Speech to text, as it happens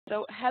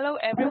So hello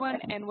everyone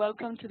and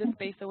welcome to the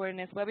Space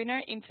Awareness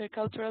webinar,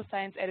 Intercultural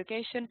Science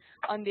Education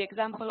on the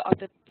example of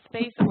the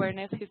Space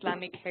Awareness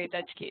Islamic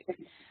Heritage Kit.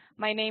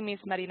 My name is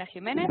Marina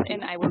Jimenez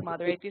and I will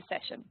moderate this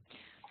session.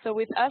 So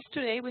with us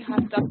today we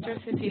have Dr.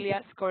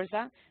 Cecilia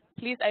Scorza.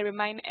 Please, I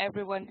remind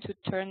everyone to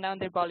turn down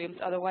their volumes,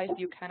 otherwise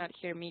you cannot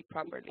hear me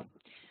properly.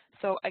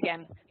 So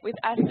again, with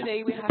us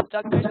today we have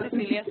Dr.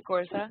 Cecilia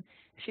Scorza.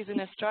 She's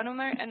an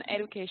astronomer and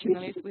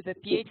educationalist with a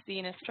PhD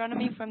in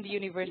astronomy from the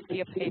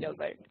University of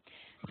Heidelberg.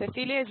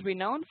 Cecilia is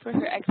renowned for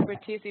her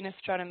expertise in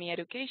astronomy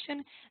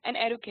education and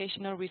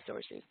educational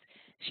resources.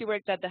 She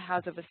worked at the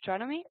House of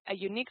Astronomy, a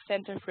unique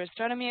center for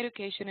astronomy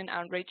education and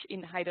outreach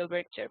in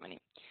Heidelberg,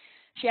 Germany.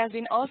 She has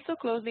been also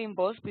closely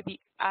involved with the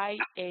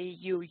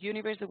IAU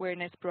Universe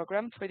Awareness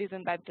Program for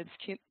Disadvantaged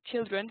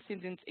Children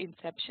since its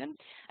inception,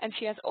 and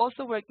she has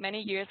also worked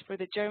many years for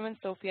the German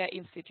Sophia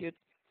Institute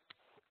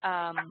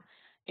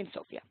in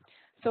Sofia.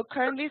 So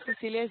currently,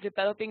 Cecilia is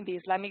developing the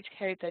Islamic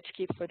Heritage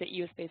Kit for the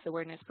EU Space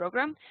Awareness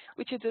Program,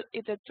 which is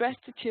addressed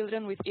to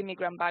children with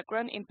immigrant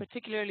background, in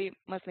particularly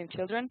Muslim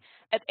children,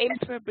 and aims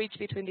for a bridge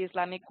between the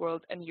Islamic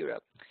world and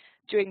Europe.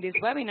 During this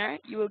webinar,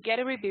 you will get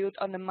a review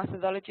on the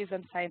methodologies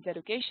on science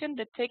education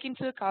that take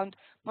into account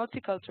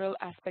multicultural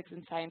aspects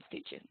in science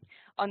teaching.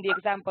 On the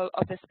example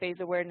of the Space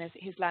Awareness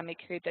Islamic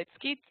Heritage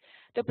Kit,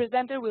 the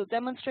presenter will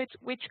demonstrate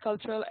which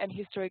cultural and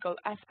historical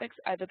aspects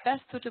are the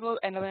best suitable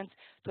elements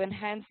to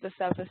enhance the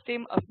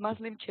self-esteem of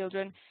Muslim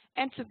children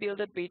and to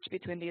build a bridge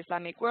between the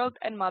Islamic world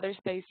and modern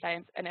space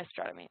science and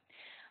astronomy.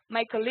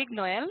 My colleague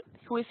Noel,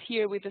 who is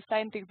here with the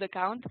scientific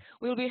account,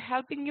 will be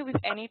helping you with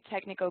any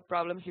technical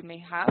problems you may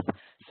have,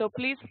 so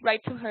please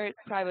write to her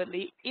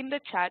privately in the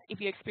chat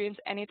if you experience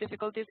any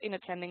difficulties in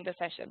attending the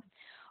session.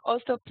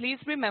 Also, please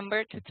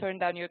remember to turn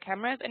down your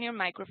cameras and your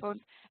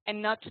microphones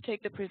and not to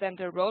take the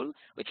presenter role,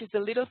 which is the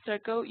little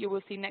circle you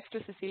will see next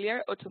to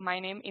Cecilia or to my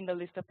name in the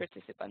list of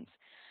participants.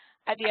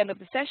 At the end of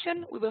the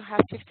session, we will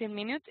have 15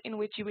 minutes in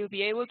which you will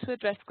be able to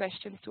address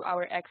questions to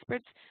our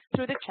experts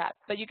through the chat,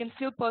 but you can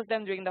still post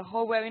them during the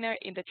whole webinar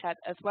in the chat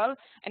as well,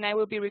 and I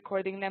will be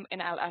recording them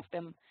and I'll ask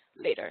them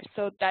later.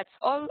 So that's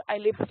all. I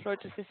leave the floor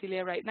to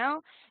Cecilia right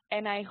now,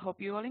 and I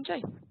hope you all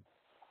enjoy.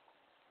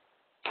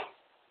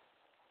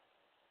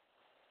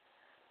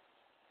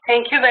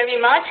 Thank you very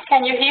much.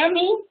 Can you hear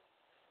me?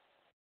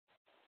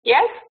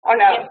 Yes or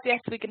no?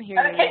 Yes, we can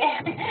hear you. Okay.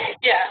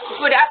 Yeah.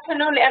 Good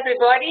afternoon,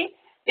 everybody.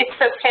 It's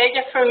a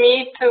pleasure for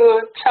me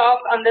to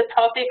talk on the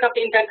topic of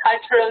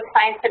intercultural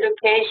science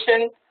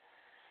education,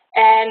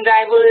 and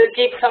I will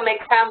give some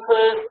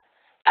examples.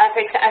 As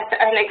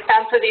an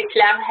example, the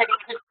Islamic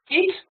Heritage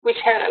Kit, which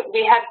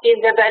we have been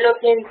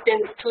developing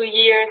since 2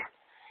 years,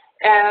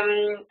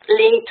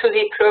 linked to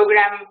the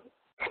program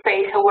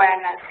Space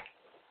Awareness,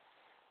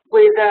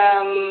 with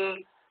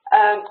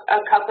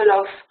a couple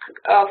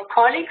of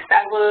colleagues.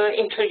 I will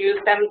introduce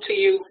them to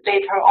you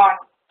later on.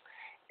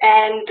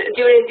 And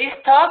during this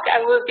talk, I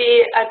will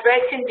be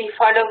addressing the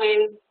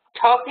following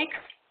topics,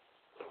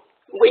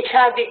 which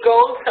are the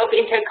goals of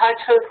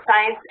intercultural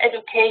science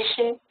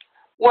education.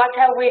 What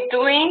are we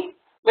doing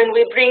when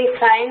we bring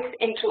science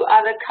into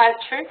other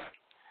cultures?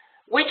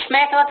 Which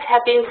methods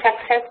have been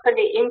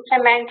successfully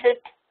implemented?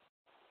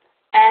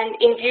 And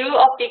in view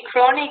of the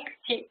chronic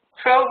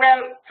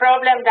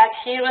problem that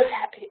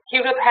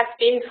Europe has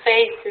been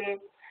facing,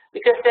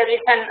 because there is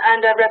an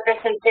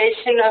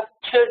underrepresentation of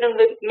children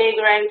with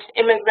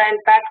immigrant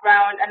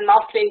background and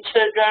Muslim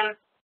children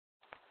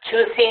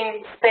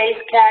choosing space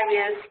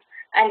careers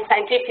and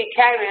scientific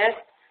careers.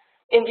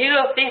 In view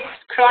of this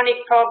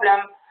chronic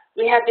problem,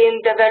 we have been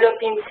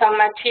developing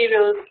some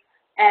materials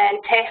and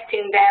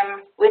testing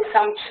them with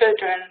some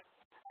children.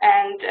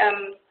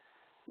 And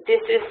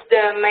this is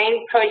the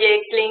main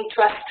project linked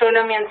to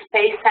astronomy and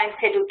space science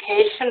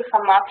education for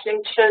Muslim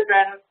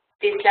children,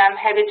 the Islamic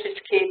Heritage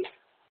Kit.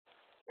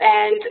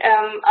 And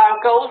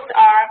our goals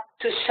are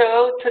to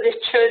show to the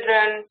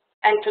children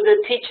and to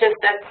the teachers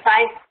that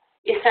science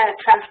is a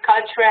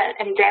transcultural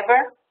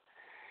endeavor,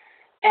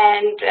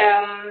 and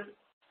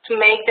to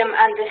make them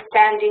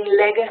understanding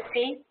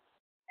legacy,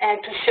 and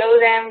to show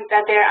them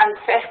that their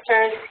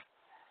ancestors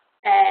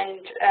and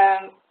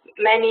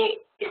many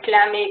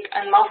Islamic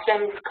and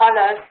Muslim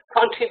scholars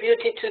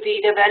contributed to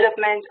the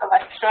development of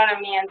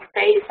astronomy and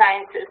space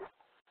sciences.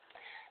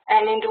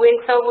 And in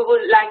doing so, we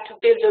would like to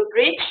build a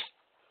bridge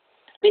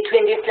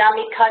between the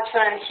Islamic culture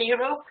and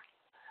Europe,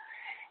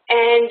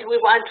 and we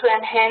want to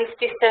enhance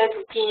the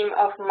self-esteem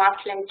of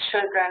Muslim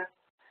children.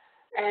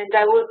 And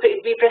I will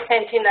be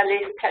presenting a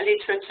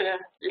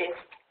literature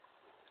list.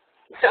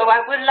 So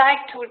I would like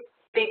to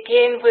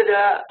begin with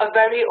a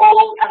very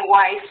old and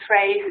wise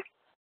phrase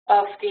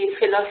of the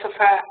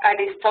philosopher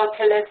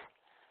Aristotle,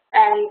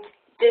 and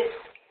this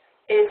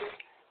is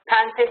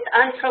 "Pantes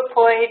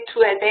anthropoi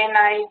tu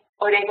edenai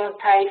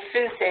oregontai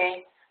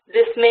physei."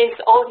 This means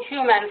all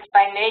humans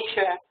by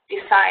nature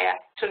desire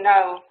to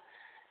know.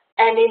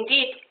 And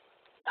indeed,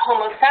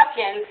 Homo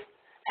sapiens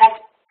has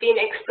been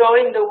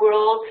exploring the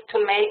world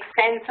to make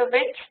sense of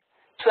it,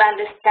 to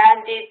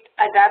understand it,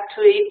 adapt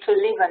to it, to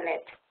live on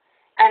it.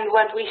 And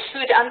what we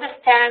should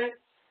understand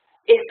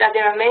is that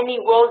there are many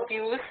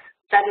worldviews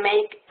that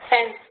make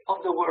sense of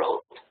the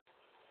world.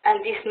 And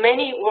these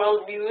many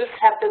worldviews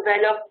have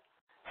developed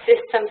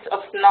systems of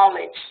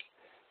knowledge.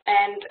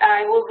 And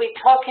I will be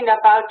talking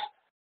about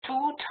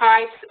two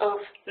types of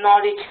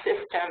knowledge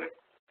system.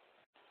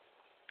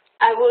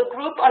 I will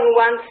group on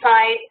one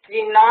side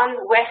the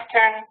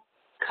non-Western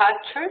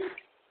cultures,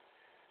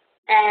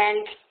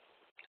 and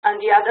on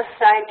the other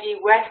side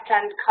the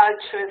Western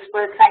cultures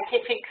where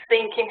scientific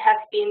thinking has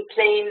been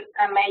playing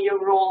a major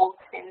role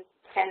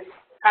since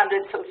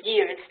hundreds of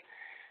years.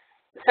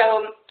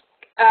 So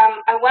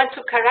I want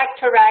to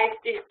characterize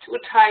these two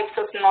types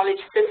of knowledge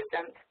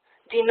systems.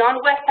 The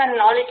non-Western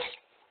knowledge,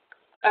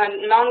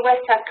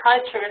 non-Western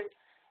cultures,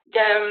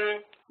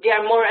 they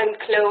are more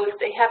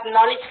enclosed. They have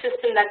knowledge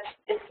system that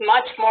is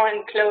much more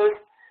enclosed,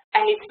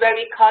 and it's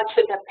very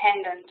culture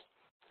dependent.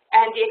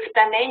 And the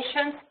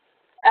explanations,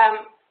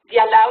 they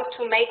allow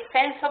to make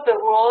sense of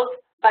the world,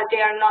 but they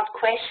are not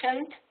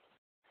questioned,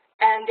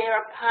 and they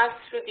are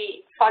passed through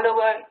the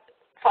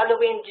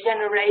following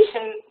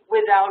generation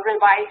without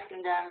revising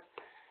them.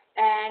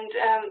 And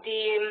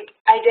the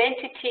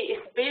identity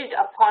is built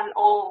upon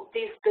all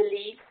these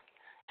beliefs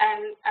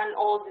and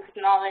all this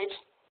knowledge.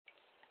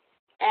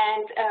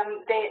 And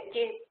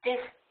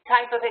this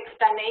type of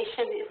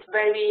explanation is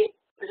very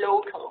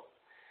local.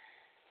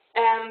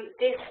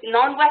 These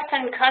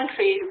non-Western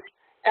countries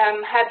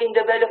have been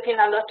developing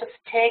a lot of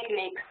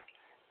techniques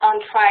on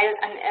trial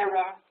and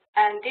error.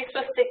 And this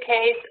was the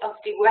case of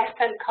the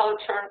Western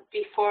culture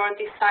before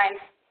the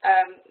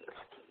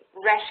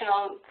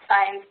rational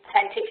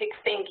scientific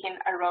thinking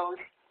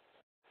arose.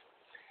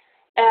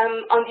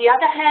 On the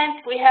other hand,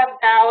 we have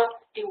now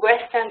the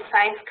Western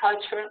science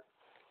culture,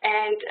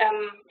 and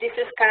this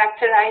is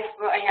characterized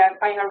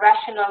by a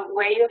rational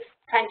way of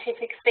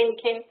scientific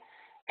thinking.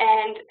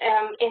 And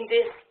in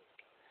this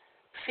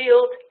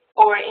field,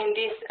 or in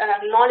these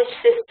knowledge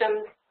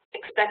systems,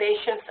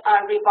 explanations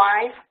are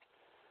revised,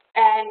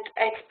 and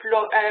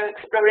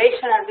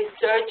exploration and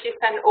research is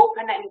an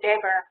open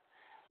endeavor,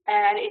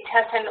 and it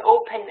has an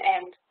open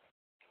end.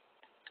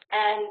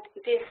 And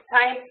this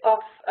type of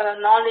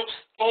knowledge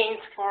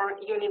aims for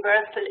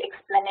universal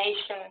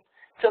explanation.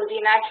 So the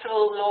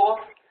natural laws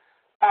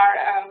are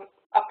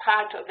a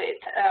part of it,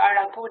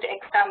 are a good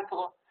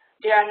example.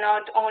 They are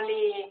not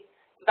only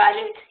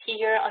valid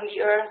here on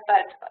the Earth,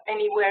 but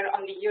anywhere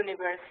on the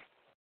universe.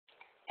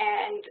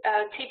 And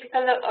a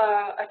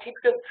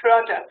typical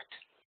product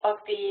of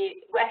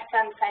the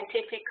Western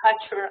scientific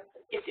culture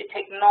is the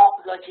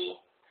technology.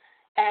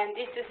 And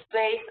this is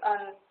based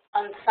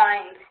on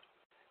science.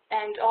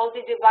 And all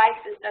the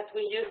devices that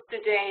we use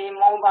today,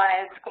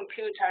 mobiles,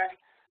 computers,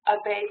 are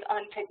based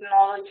on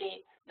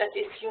technology. That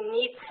is, you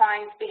need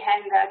science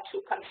behind that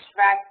to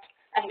construct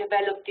and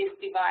develop these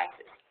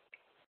devices.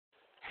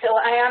 So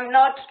I am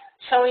not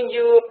showing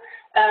you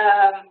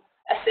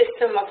a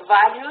system of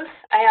values.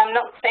 I am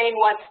not saying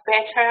what's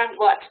better,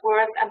 what's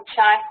worse. I'm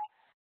just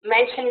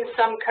mentioning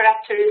some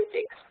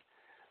characteristics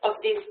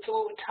of these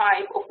two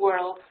types of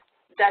worlds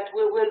that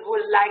we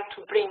would like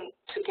to bring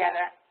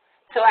together.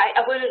 So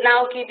I will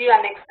now give you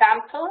an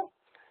example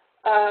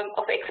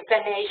of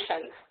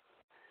explanations.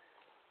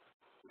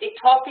 The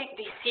topic,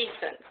 the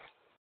seasons.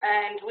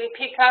 And we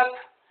pick up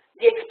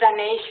the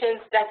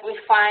explanations that we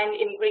find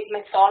in Greek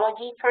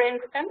mythology, for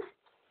instance.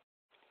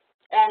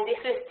 And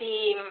this is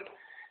the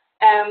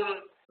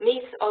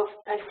myth of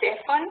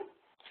Persephone.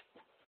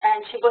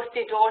 And she was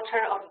the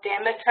daughter of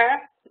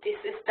Demeter. This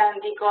is then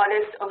the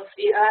goddess of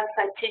the earth,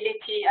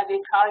 fertility,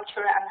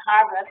 agriculture, and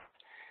harvest.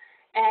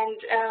 And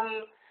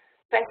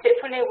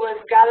Persephone was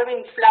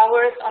gathering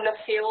flowers on a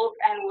field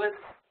and was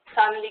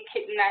suddenly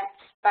kidnapped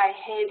by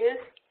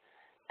Hades,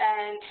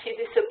 and she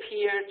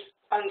disappeared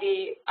on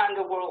the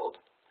underworld.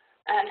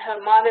 And her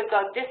mother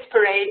got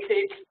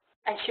desperated,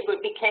 and she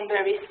became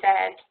very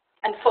sad.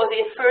 And for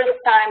the first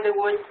time, there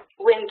was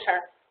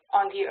winter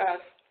on the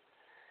earth.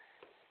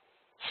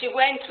 She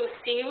went to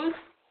Zeus,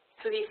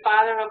 to the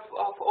father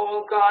of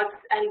all gods,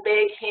 and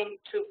begged him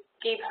to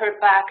give her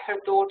back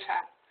her daughter.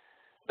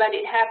 But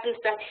it happens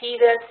that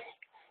Hades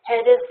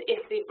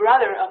is the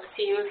brother of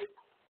Zeus,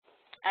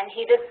 and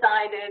he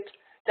decided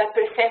that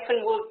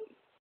Persephone would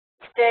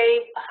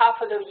stay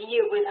half of the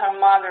year with her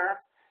mother,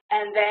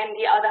 and then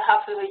the other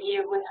half of the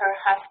year with her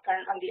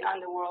husband on the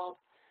underworld.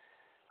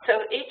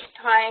 So each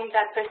time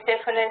that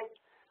Persephone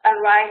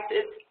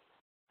arises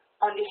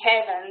on the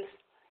heavens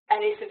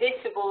and is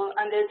visible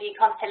under the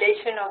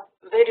constellation of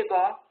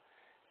Virgo,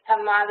 her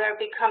mother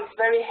becomes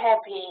very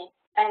happy,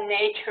 and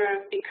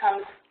nature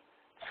becomes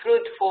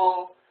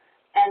fruitful,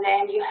 and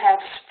then you have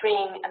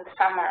spring and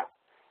summer.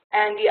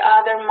 And the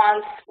other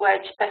months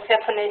which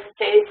Persephone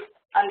stays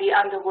on the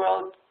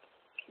underworld,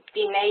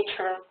 the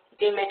nature,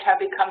 Demeter,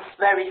 becomes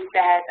very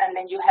sad, and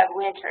then you have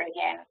winter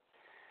again.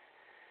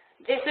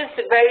 This is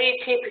very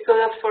typical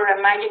for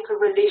a magical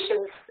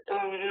religious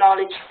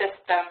knowledge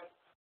system.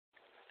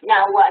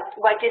 Now,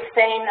 what is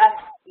saying us?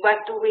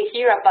 What do we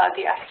hear about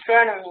the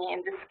astronomy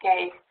in this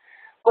case?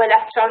 Well,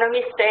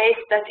 astronomy says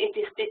that it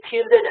is the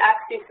tilted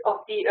axis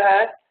of the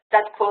Earth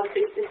that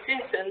causes the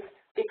seasons,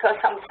 because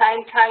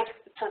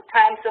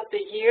times of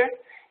the year,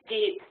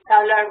 the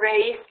solar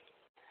rays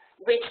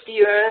reach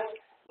the Earth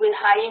with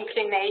high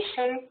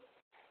inclination,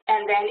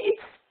 and then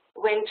it's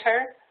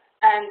winter,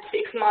 and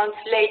 6 months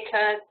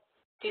later,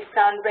 the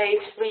sun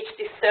rays reach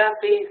the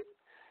surface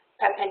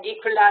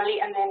perpendicularly,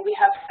 and then we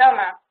have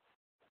summer.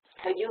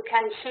 So you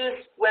can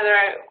choose whether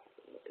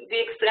the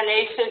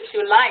explanations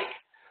you like.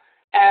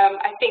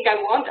 I think I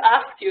won't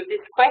ask you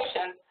this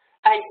question.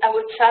 I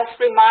would just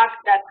remark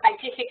that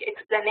scientific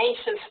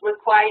explanations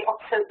require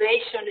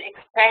observation,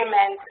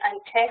 experiments, and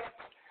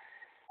tests.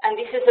 And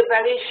this is a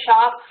very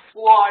sharp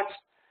sword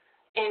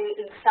in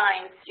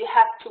science. You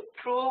have to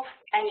prove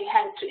and you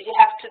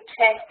have to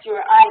test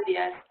your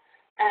ideas.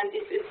 And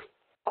this is,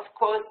 of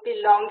course,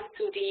 belongs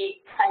to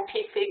the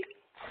scientific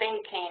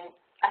thinking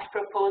as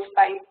proposed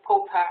by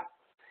Popper.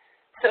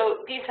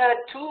 So these are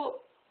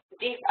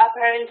these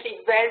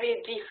apparently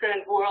very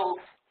different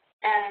worlds,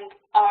 and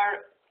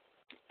our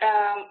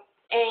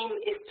aim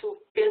is to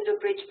build a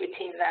bridge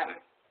between them.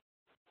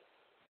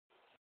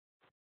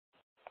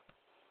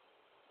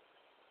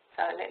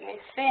 So let me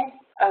see.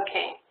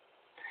 Okay.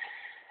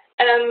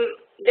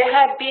 There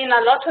have been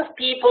a lot of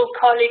people,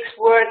 colleagues,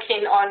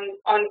 working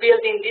on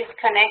building this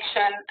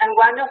connection, and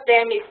one of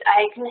them is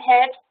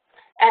Eigenhead,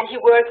 and he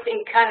works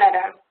in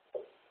Canada.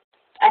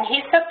 And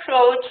his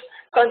approach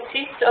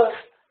consists of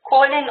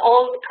calling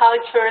all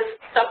cultures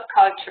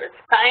subcultures.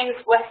 Science,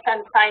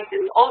 Western science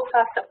is also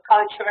a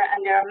subculture,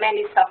 and there are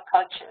many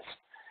subcultures.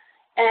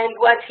 And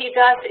what he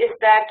does is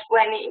that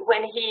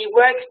when he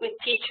works with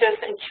teachers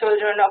and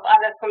children of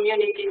other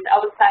communities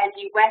outside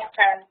the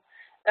Western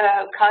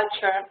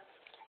culture,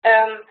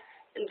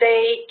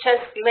 they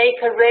just make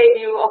a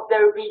review of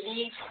their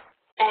beliefs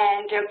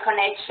and their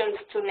connections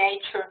to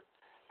nature.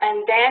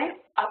 And then,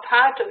 a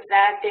part of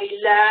that, they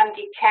learn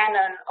the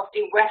canon of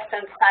the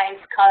Western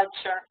science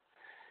culture.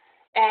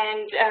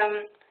 And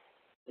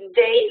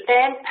they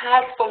then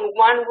pass from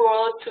one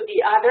world to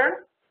the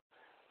other,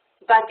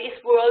 but these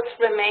worlds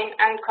remain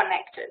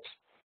unconnected.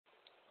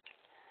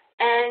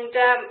 And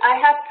I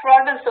have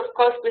problems, of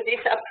course, with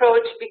this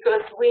approach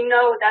because we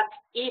know that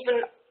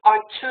even our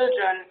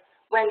children,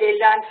 when they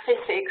learn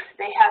physics,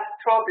 they have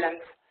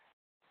problems,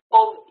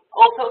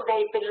 although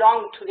they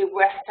belong to the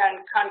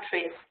Western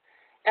countries.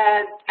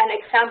 An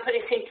example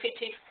is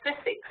intuitive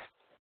physics,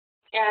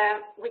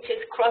 which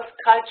is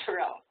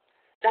cross-cultural.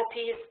 That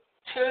is,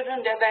 children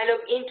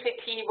develop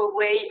intuitive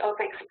way of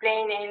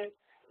explaining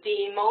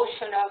the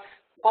motion of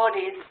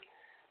bodies,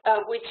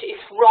 which is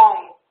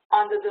wrong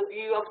under the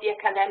view of the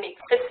academic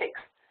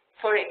physics.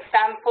 For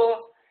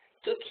example,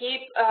 to keep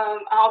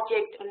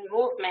object in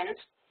movement,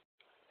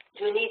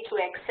 you need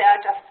to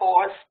exert a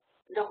force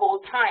the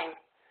whole time.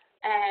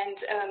 And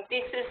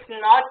this is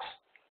not,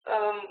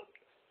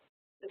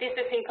 this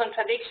is in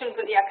contradiction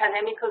with the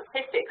academical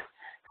physics.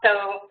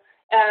 So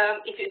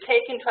if you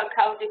take into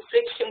account the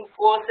friction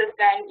forces,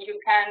 then you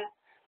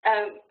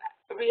can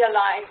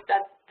realize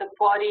that the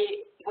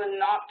body will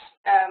not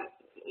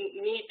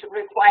need to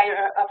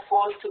require a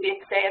force to be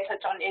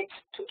exerted on it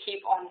to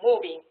keep on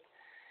moving.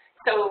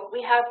 So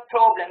we have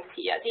problems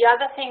here. The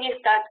other thing is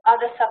that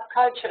other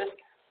subcultures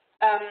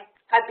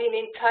have been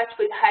in touch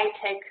with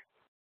high-tech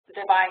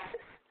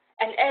devices,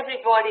 and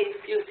everybody is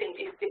using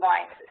these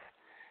devices.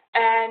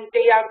 And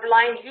they are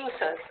blind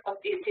users of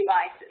these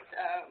devices.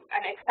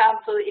 An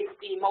example is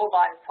the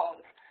mobile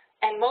phones.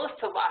 And most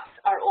of us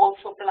are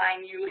also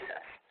blind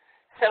users.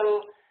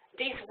 So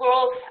these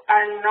worlds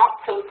are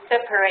not so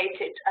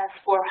separated as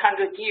for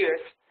 100 years.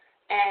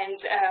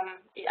 And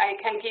I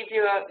can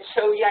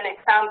show you an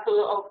example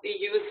of the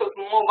use of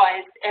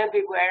mobiles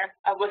everywhere.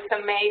 I was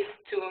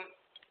amazed to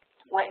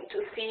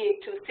see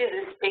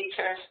these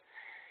pictures.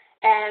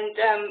 And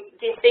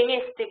the thing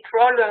is, the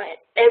problem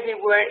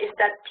everywhere is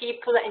that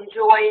people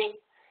enjoy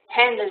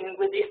handling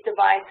with these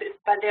devices,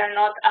 but they're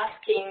not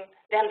asking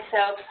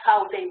themselves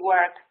how they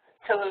work.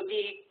 So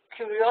the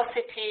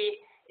curiosity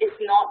is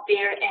not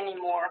there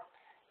anymore.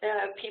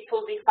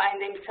 People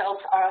define themselves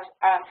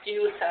as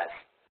users.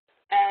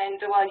 And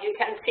well, you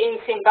can see in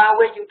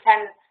Zimbabwe, you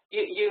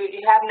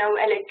have no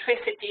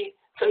electricity,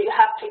 so you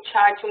have to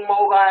charge your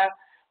mobile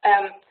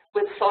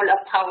with solar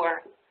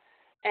power.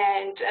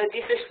 And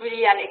this is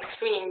really an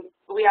extreme.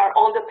 We are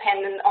all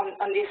dependent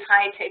on this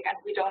high-tech, and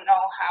we don't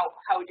know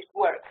how it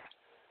works.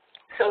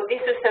 So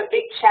this is a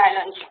big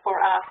challenge for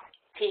us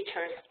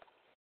teachers.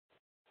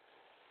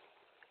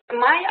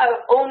 My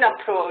own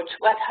approach,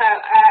 what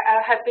I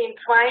have been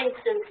trying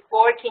since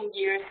 14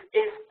 years,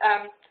 is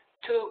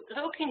to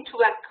look into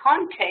a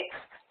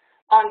context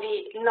on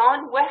the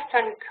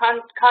non-Western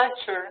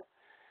culture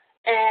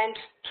and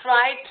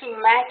try to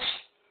match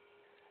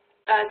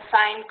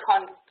science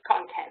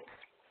content.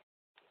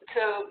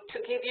 So to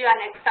give you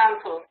an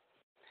example,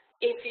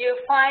 if you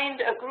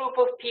find a group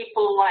of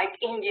people like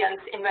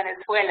Indians in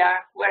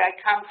Venezuela, where I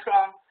come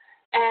from,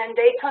 and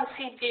they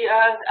conceive the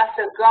Earth as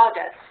a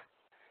goddess,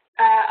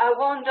 I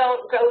won't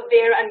go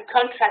there and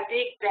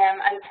contradict them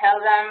and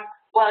tell them,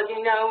 well, you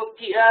know,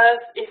 the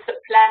Earth is a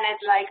planet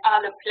like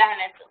other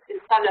planets of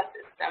the solar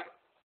system.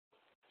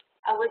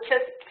 I will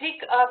just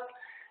pick up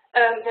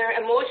their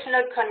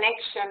emotional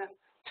connection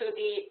to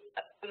the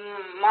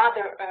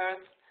Mother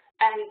Earth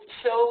and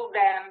show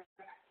them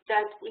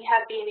that we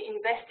have been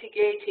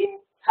investigating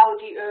how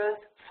the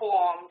Earth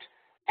formed,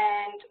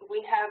 and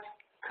we have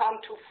come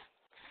to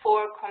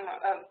 4.5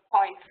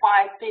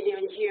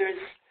 billion years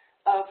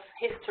of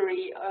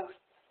history of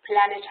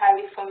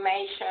planetary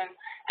formation,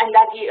 and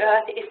that the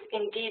Earth is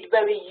indeed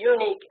very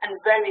unique and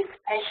very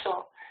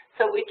special.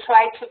 So we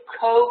try to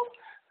cope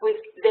with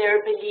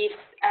their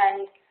beliefs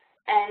and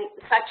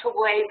such a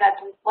way that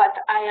what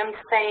I am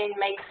saying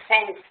makes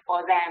sense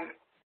for them.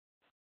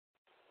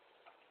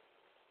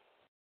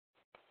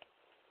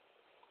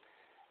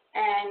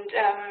 And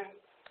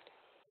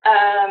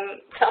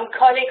some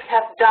colleagues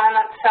have done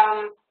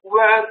some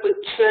work with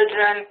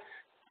children,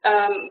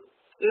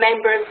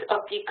 members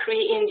of the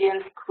Cree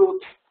Indians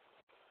groups,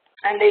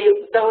 and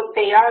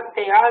they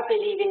are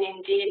believing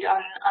indeed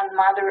on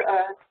Mother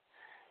Earth,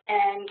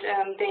 and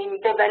they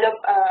develop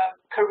a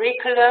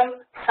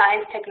curriculum,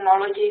 science,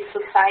 technology,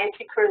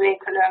 society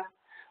curriculum,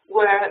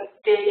 where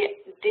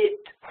they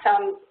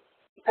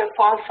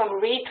performed some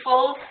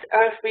rituals,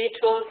 earth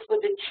rituals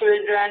with the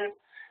children,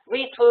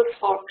 rituals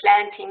for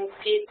planting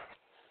seeds,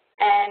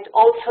 and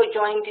also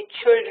joined the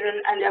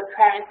children and their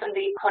parents in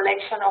the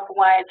collection of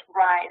wild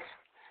rice,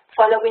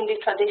 following the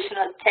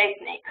traditional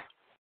techniques.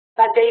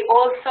 But they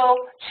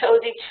also show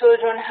the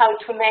children how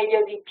to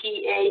measure the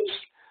pH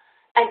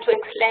and to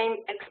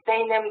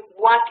explain them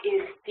what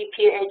is the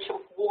pH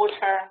of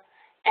water,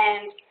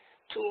 and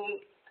to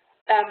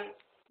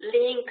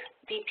link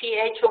the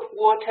pH of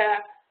water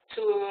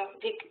to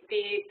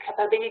the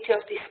capability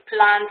of these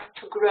plants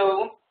to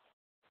grow.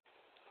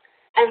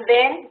 And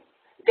then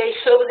they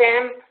show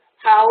them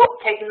how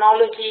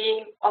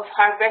technology of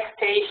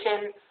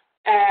harvestation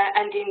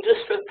and the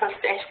industrial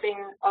processing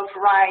of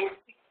rice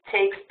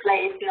takes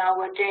place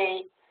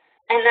nowadays.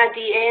 And at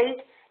the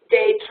end,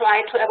 they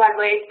try to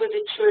evaluate with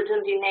the children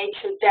the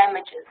nature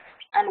damages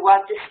and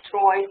what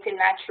destroys the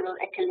natural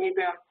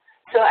equilibrium.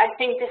 So I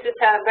think this is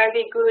a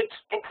very good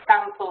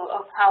example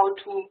of how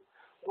to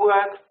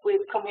work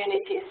with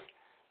communities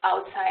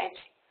outside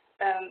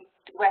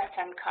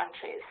Western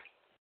countries.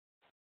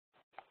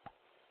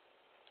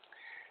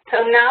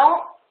 So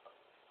now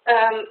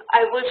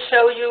I will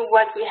show you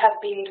what we have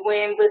been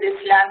doing with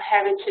Islamic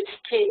Heritage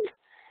Kit.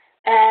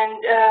 And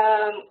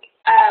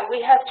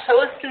we have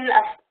chosen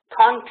as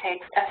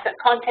a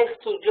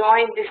context to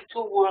join these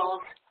two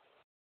worlds'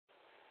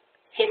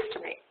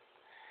 history.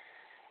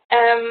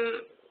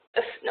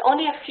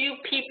 Only a few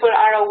people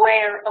are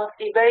aware of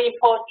the very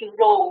important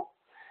role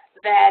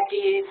that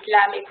the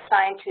Islamic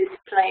scientists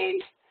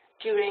played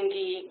during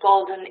the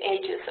golden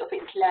ages of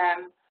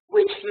Islam,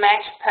 which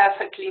matched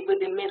perfectly with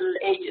the Middle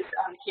Ages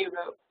on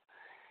Europe.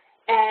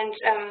 And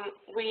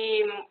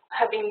we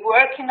have been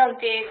working on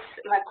this,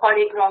 my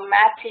colleague Ron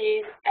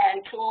Mattis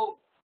and two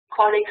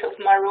colleagues of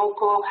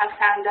Morocco,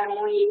 Hassan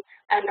Darmoui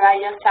and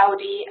Raya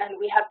Saudi, and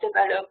we have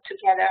developed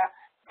together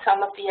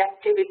some of the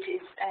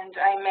activities, and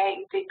I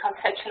made the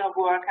conceptual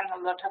work and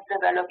a lot of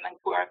development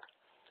work.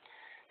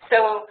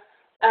 So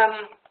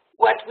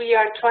what we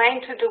are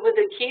trying to do with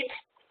the kit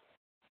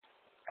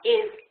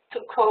is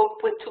to cope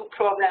with two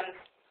problems.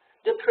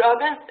 The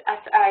problems, as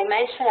I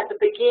mentioned at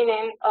the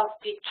beginning, of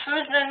the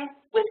children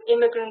with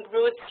immigrant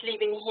roots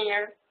living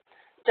here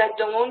that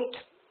don't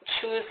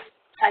choose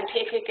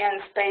scientific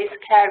and space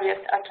careers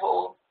at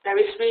all. There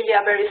is really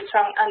a very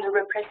strong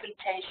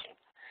underrepresentation.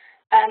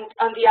 And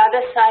on the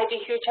other side,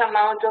 a huge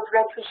amount of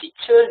refugee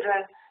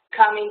children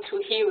coming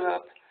to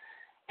Europe.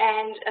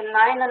 And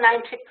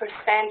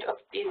 90% of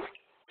these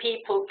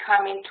people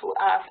coming to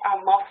us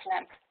are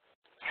Muslims.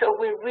 So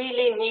we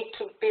really need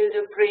to build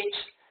a bridge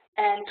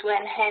and to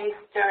enhance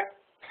their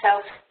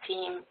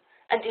self-esteem.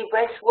 And the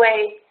best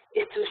way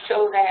is to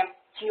show them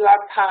you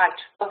are part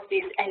of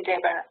this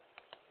endeavor.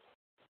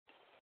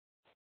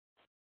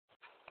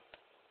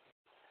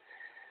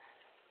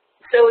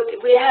 So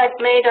we had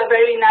made a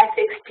very nice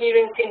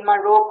experience in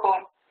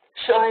Morocco,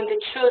 showing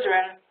the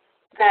children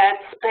that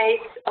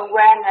space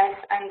awareness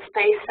and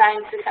space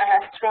sciences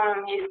and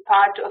astronomy is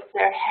part of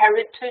their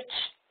heritage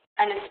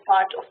and is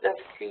part of their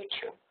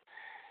future.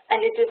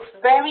 And it is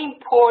very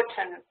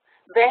important,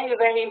 very,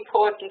 very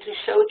important to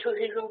show to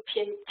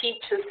European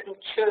teachers and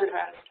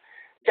children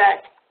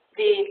that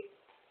the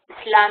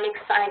Islamic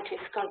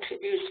scientists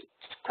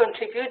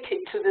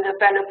contributed to the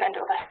development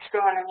of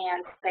astronomy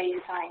and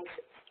space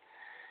sciences.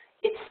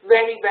 It's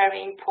very,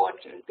 very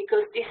important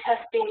because this has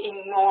been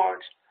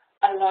ignored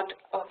a lot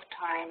of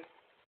time.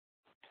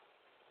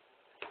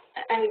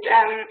 And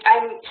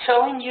I'm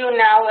showing you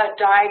now a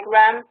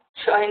diagram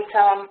showing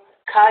some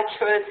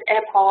cultures,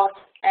 epochs,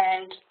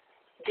 and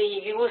the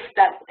use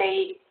that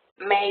they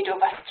made of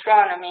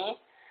astronomy.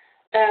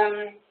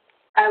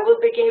 I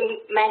will begin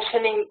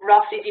mentioning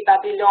roughly the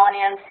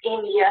Babylonians,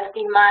 Indians,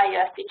 the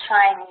Mayas, the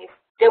Chinese.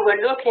 They were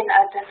looking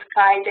at the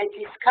sky. They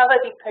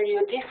discovered the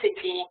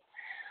periodicity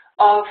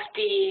of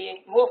the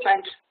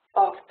movement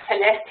of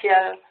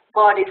celestial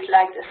bodies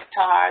like the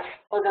stars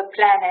or the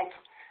planets,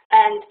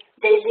 and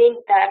they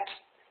linked that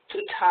to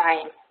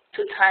time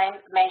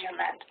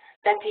measurement.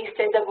 That is,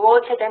 they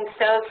devoted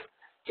themselves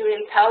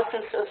during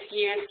thousands of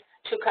years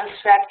to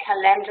construct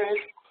calendars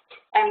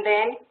and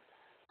then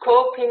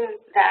coping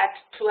that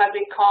to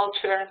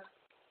agriculture,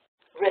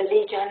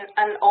 religion,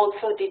 and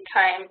also the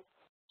time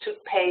to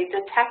pay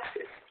the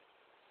taxes.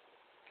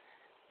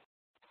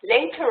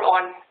 Later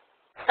on,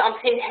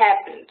 something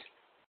happened.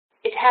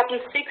 It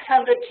happened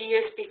 600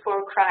 years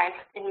before Christ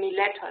in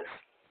Miletus.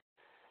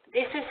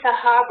 This is a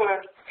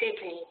harbor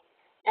city,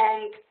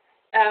 and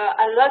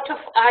a lot of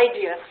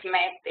ideas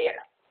met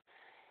there.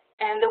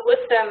 And there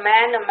was a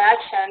man, a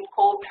merchant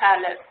called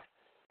Thales,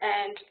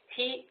 and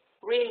he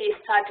really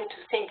started to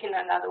think in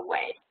another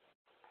way.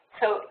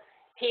 So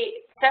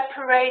he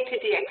separated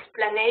the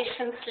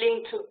explanations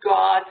linked to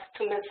gods,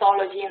 to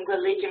mythology and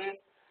religion,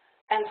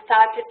 and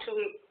started to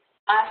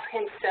ask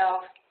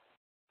himself,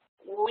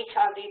 which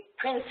are the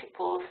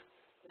principles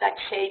that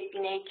shape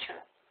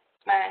nature?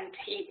 And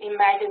he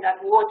imagined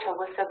that water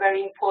was a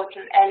very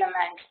important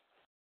element.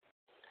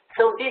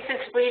 So this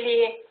is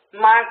really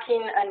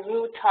marking a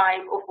new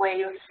type of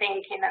way of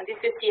thinking, and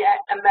this is the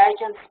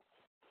emergence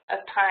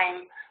of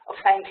time of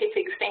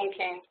scientific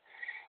thinking.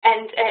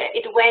 And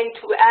it went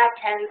to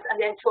Athens and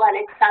then to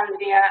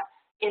Alexandria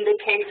in the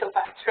case of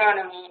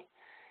astronomy,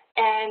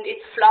 and it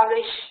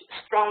flourished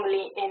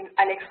strongly in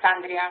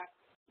Alexandria.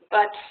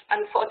 But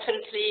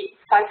unfortunately,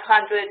 500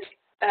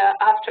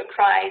 after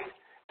Christ,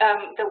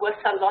 there was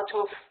a lot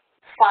of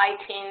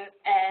fighting,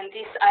 and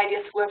these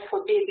ideas were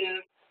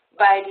forbidden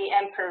by the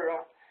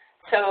emperor.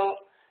 So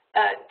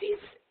this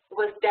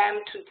was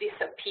condemned to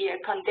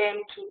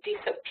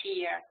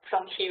disappear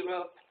from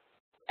Europe.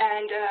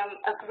 And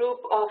a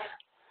group of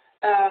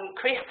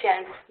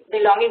Christians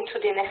belonging to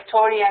the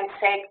Nestorian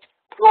sect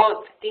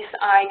brought these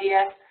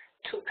ideas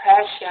to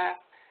Persia.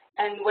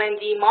 And when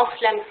the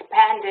Muslims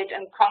expanded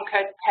and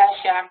conquered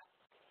Persia,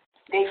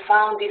 they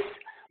found these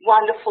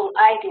wonderful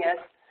ideas,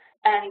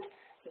 and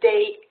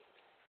they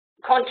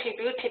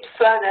contributed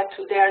further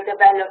to their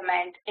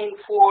development in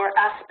 4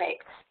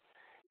 aspects.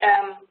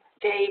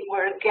 They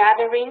were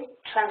gathering,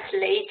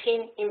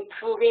 translating,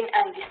 improving,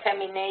 and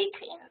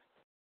disseminating.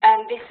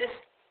 And this is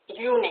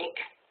unique.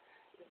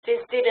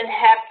 This didn't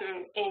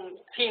happen in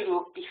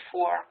Europe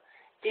before.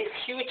 This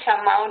huge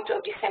amount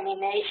of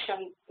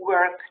dissemination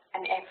work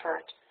and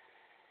effort.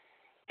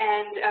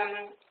 And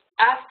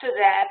after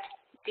that,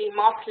 the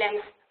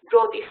Muslims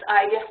brought these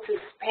ideas to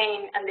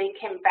Spain, and they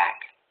came back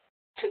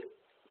to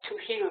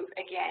Europe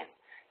again.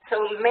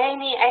 So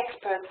many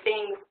experts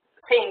think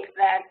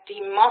that the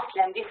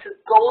this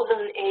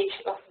golden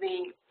age of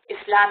the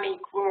Islamic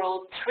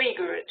world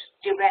triggered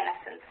the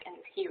Renaissance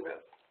in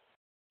Europe.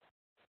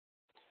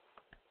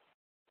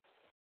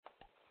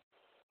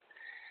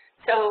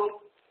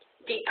 So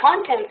the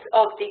contents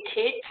of the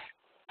kit,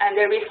 and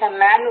there is a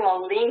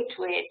manual linked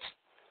to it,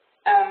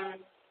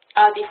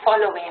 are the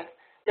following.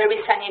 There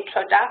is an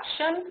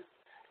introduction,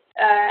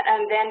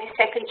 and then the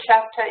second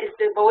chapter is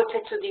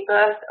devoted to the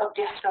birth of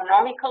the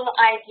astronomical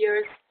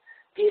ideas.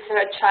 The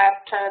third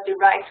chapter, the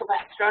rise of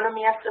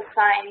astronomy as a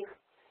science.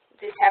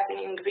 This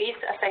happened in Greece,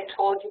 as I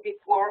told you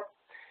before.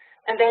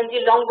 And then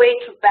the long way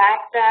to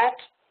back that,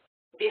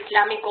 the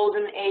Islamic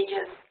Golden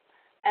Ages.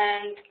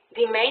 And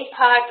the main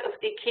part of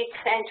the kit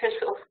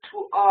centers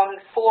on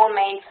 4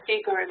 main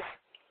figures,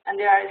 and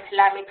they are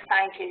Islamic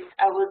scientists.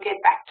 I will get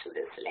back to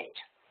this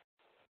later.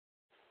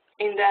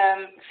 In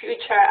the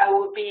future, I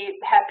will be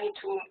happy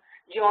to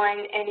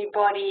join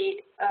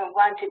anybody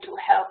wanted to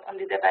help on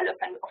the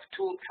development of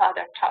 2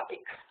 further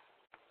topics.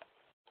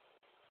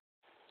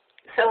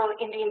 So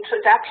in the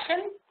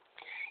introduction,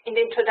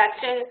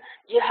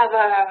 you have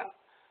a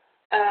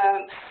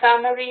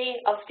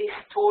summary of the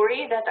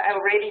story that I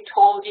already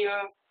told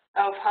you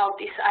of how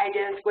these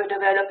ideas were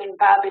developed in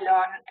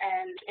Babylon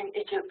and in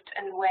Egypt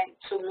and went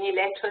to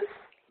Miletus,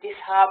 this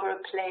harbor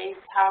place,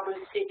 harbor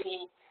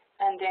city,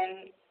 and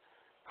then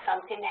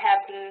something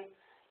happened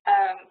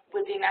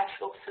with the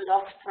natural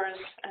philosophers,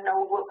 a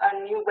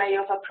new way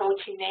of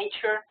approaching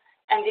nature,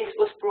 and this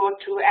was brought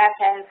to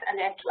Athens and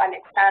then to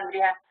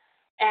Alexandria.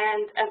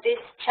 And this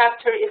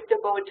chapter is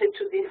devoted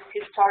to this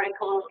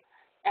historical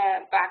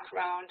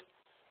background.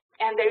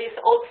 And there is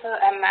also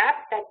a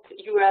map that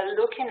you are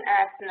looking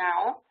at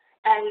now,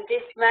 and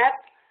this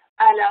map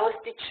allows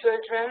the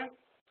children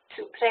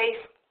to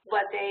place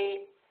what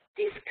they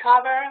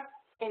discover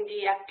in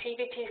the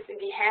activities, in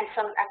the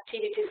hands-on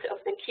activities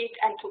of the kit,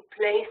 and to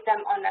place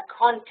them on a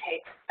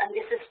context. And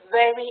this is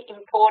very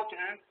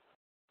important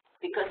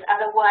because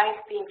otherwise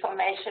the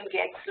information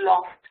gets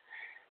lost.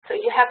 So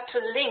you have to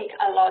link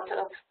a lot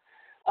of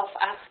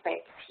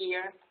aspects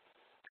here.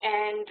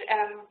 And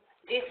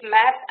this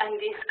map and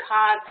these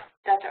cards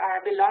that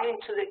are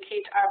belonging to the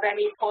kit are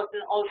very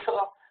important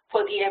also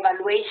for the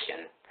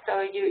evaluation.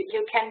 So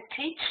you can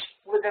teach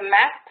with the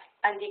map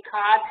and the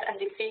cards and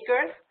the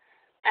figures,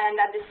 and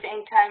at the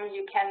same time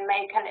you can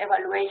make an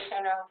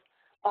evaluation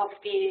of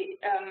the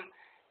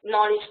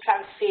knowledge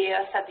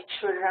transfers that the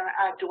children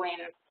are doing,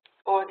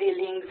 or the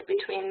links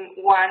between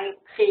one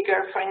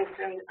figure, for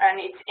instance,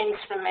 and its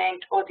instrument,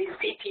 or the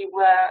city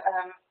where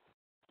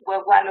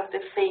where one of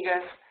the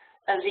figures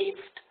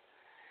lived.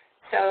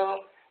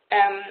 So,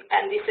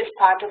 and this is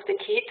part of the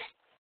kit,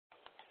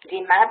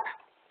 the map.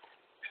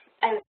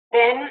 And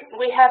then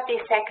we have the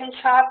second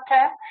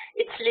chapter.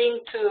 It's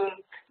linked to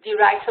the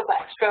rise of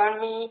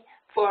astronomy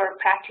for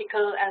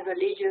practical and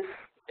religious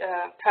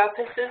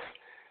purposes.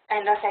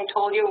 And as I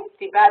told you,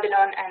 the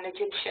Babylon and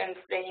Egyptians,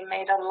 they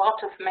made a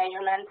lot of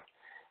measurements.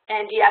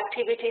 And the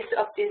activities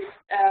of this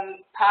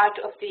part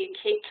of the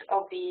kit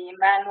of the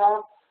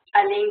manual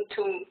are linked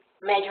to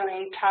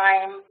measuring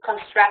time,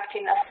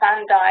 constructing a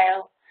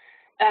sundial,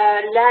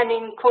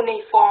 learning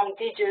cuneiform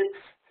digits,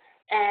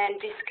 and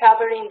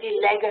discovering the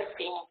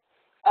legacy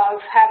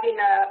of having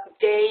a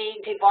day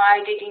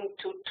divided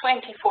into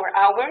 24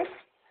 hours,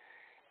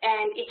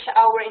 and each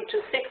hour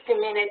into 60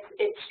 minutes,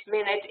 each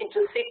minute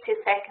into 60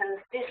 seconds.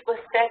 This was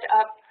set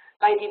up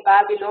by the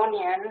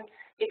Babylonian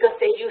because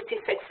they used this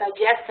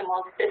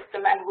hexadecimal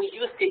system, and we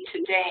use it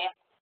today.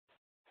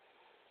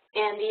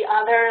 And the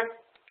other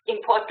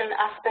important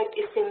aspect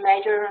is the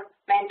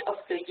measurement of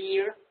the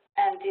year,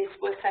 and this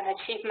was an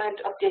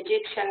achievement of the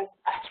Egyptian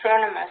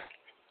astronomers,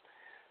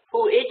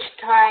 who each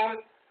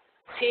time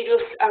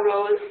Sirius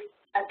arose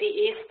at the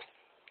east,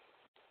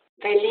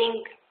 they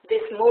link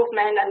this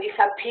movement and this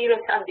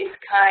appearance on the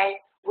sky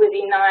with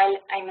the Nile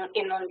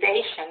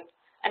inundation.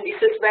 And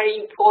this is very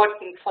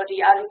important for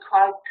the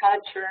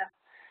agriculture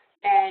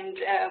and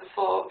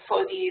for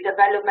the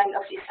development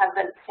of this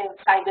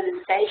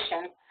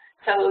civilization.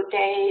 So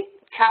they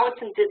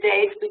counted the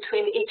days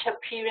between each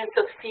appearance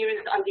of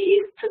Sirius on the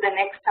east to the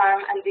next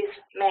time, and this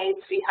made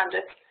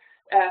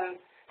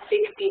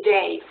 360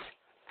 days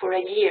for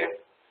a year.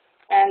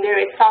 And there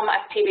is some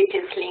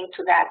activities linked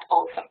to that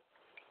also.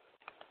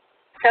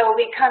 So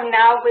we come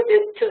now to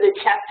the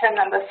chapter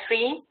number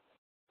 3,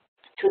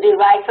 to the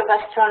rise of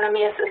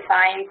astronomy as a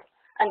science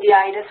and the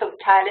ideas of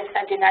Thales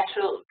and the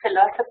natural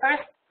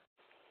philosophers.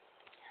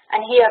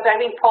 And here a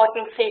very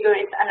important figure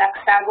is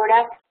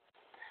Anaxagoras,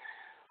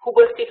 who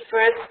was the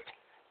first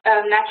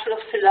natural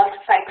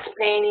philosopher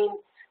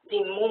explaining the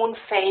moon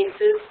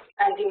phases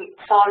and the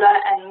solar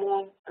and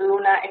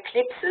lunar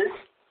eclipses.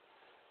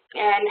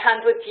 And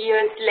 100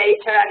 years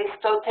later,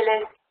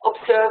 Aristotle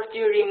observed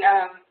during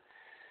a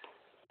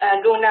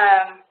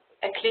lunar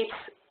eclipse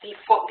the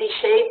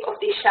shape of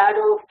the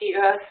shadow of the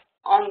Earth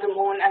on the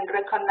moon and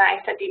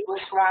recognized that it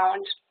was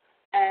round.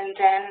 And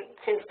then,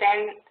 since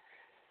then,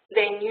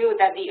 they knew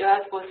that the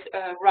Earth was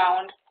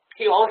round.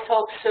 He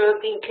also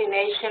observed the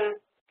inclination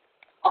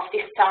of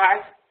the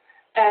stars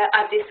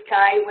at the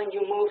sky when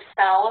you move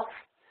south.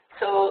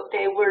 So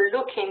they were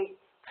looking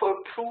for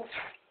proofs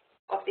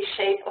of the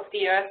shape of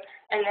the Earth.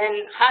 And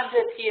then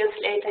 100 years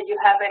later, you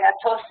have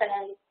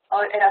Eratosthenes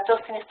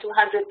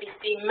 200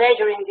 BC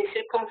measuring the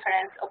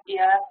circumference of the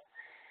Earth.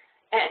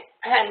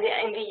 And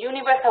in the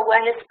Universe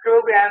Awareness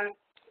Program,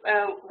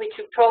 which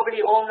you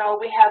probably all know,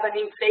 we have an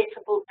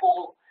inflatable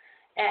ball.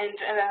 And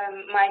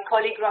my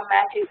colleague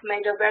Romatis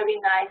made a very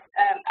nice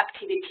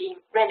activity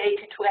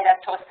related to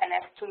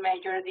Eratosthenes to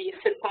measure the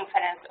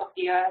circumference of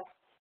the Earth.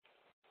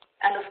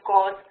 And of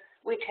course,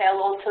 we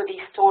tell also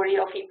the story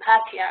of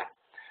Hypatia,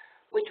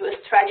 which was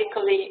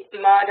tragically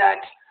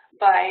murdered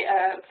by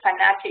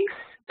fanatics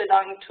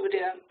belonging to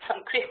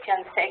some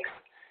Christian sects.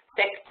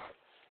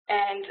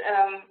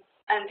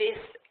 And this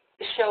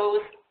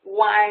shows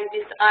why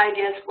these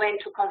ideas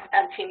went to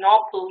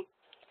Constantinople,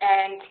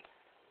 and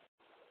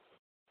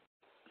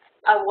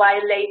a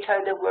while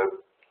later they were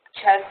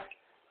just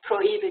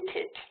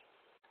prohibited.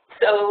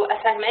 So,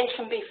 as I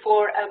mentioned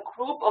before, a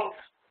group of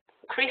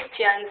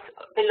Christians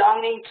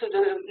belonging to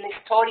the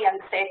Nestorian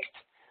sect,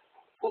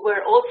 who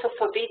were also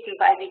forbidden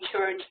by the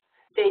church,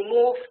 they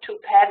moved to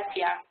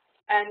Persia.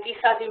 And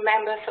these are the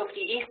members of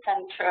the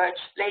Eastern Church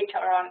later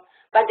on.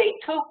 But they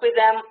took with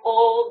them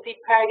all the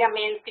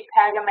pergaments,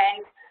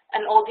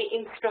 and all the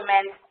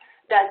instruments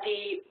that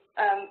the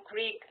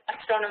Greek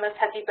astronomers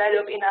had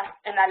developed in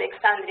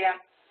Alexandria.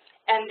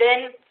 And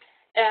then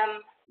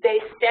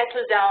they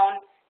settled down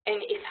in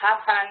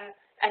Isfahan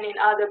and in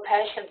other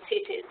Persian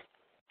cities.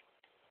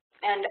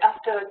 And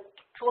after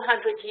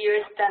 200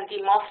 years, then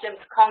the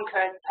Muslims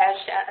conquered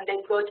Persia and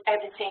they brought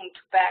everything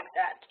to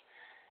Baghdad.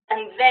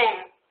 And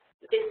then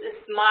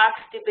marks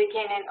the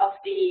beginning of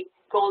the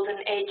Golden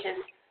Ages.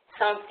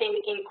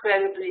 Something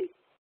incredibly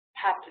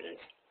happened.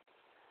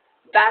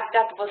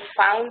 Baghdad was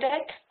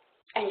founded,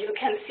 and you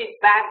can see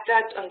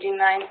Baghdad on the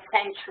 9th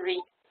century,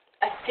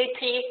 a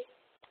city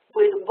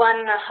with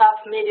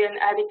 1.5 million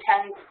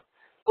inhabitants,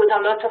 with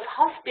a lot of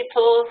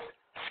hospitals,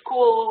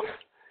 schools,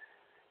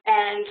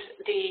 and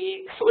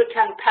the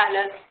Sultan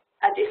Palace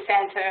at the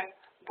center,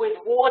 with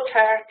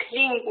water,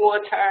 clean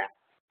water.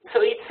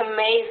 So it's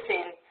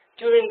amazing.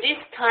 During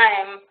this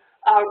time,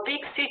 our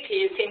big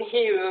cities in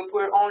Europe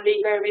were only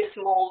very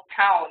small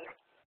towns.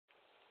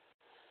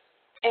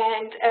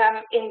 And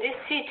in this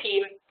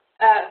city,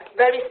 a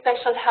very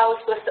special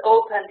house was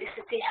opened. This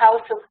is the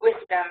House of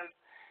Wisdom.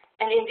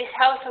 And in this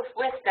House of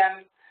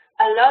Wisdom,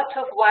 a lot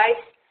of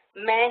wise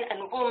men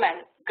and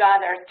women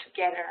gathered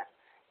together.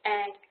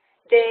 And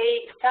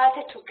they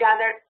started to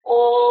gather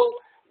all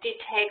the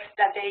text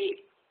that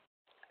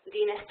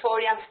the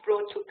Nestorians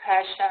brought to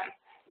Persia.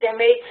 They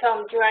made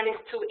some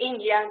journeys to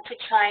India and to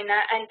China,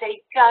 and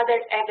they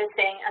gathered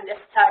everything and they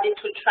started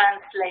to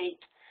translate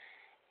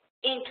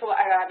into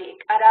Arabic.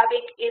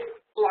 Arabic is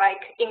like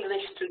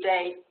English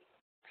today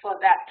for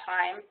that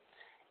time,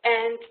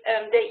 and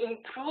they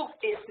improved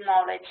this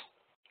knowledge.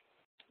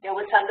 There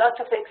was a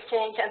lot of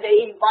exchange, and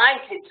they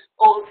invited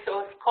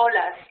also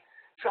scholars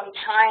from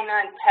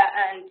China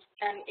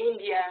and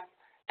India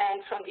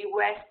and from the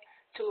West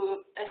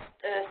to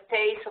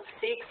stays of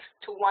 6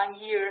 to 1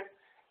 year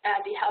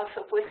at the House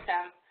of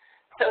Wisdom.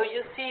 So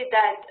you see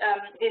that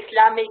the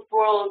Islamic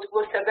world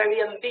was a very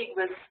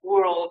ambiguous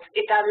world.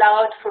 It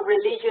allowed for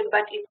religion,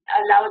 but it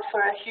allowed for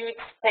a huge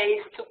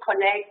space to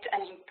collect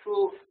and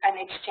improve and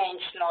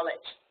exchange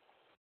knowledge.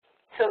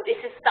 So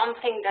this is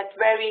something that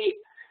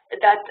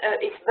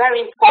is very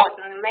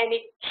important.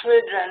 Many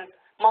children,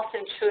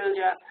 Muslim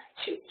children,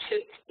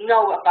 should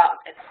know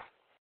about this.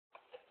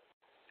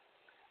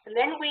 And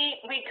then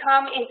we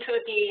come into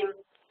the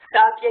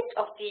subject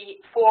of the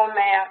four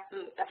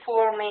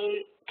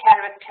main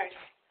characters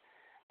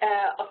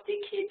of the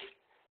kit,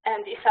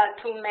 and these are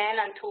 2 men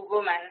and 2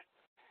 women.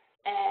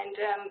 And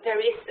there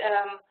is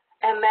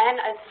a man,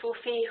 a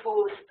Sufi,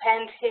 who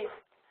spent his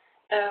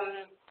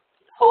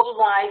whole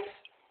life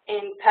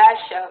in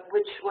Persia,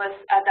 which was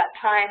at that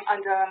time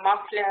under a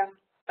Muslim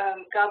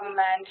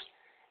government,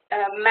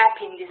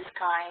 mapping the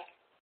sky.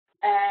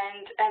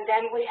 And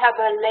then we have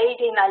a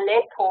lady in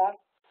Aleppo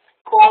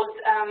called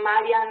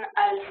Marian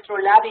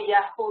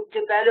Astrolabiya, who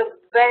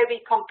developed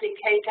very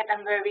complicated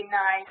and very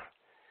nice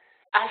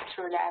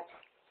astrolabs.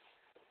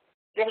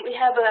 Then we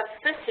have a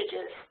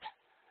physicist,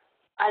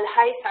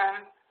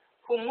 Al-Haytham,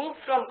 who moved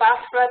from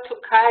Basra to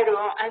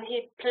Cairo, and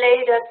he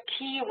played a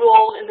key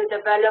role in the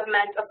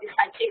development of the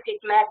scientific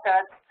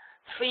method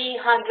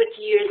 300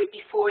 years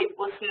before it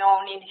was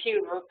known in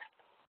Europe.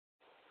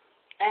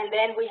 And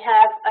then we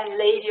have a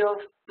lady of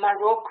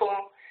Morocco,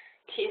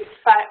 his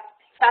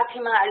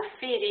Fatima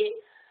Al-Firi,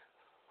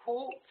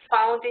 who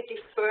founded the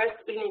first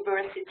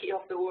university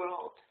of the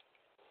world.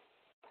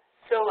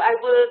 So I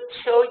will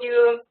show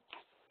you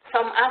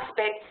some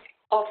aspects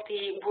of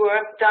the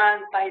work done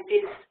by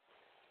these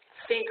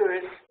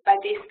figures, by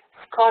these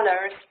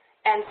scholars,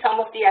 and some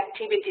of the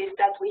activities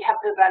that we have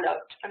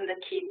developed in the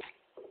kit.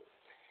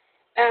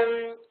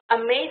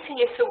 Amazing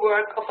is the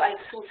work of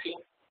Al-Sufi.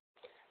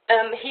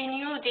 He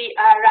knew the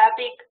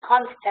Arabic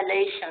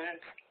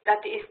constellations,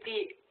 that is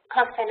the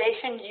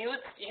constellation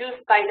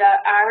used by the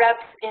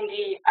Arabs in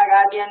the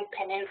Arabian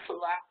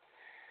Peninsula.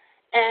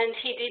 And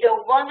he did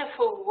a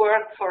wonderful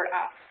work for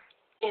us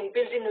in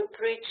building a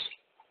bridge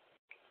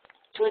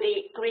to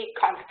the Greek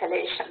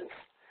constellations.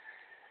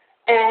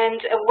 And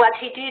what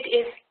he did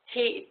is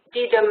he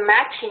did a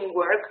matching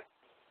work.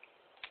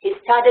 He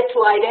started to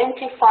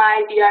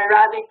identify the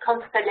Arabic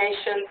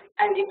constellations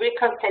and the Greek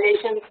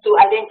constellations to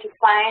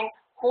identify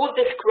who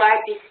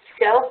described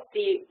itself,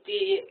 the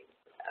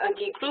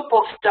group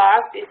of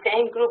stars, the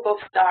same group of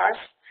stars.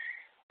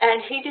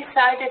 And he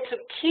decided to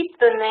keep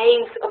the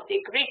names of the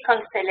Greek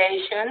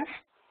constellations,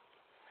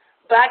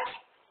 but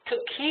to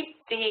keep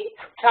the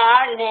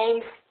star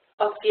names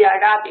of the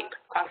Arabic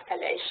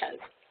constellations.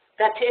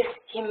 That is,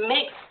 he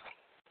mixed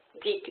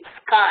the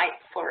sky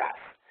for us.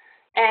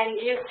 And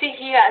you see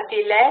here at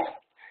the left,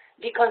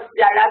 the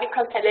Arabic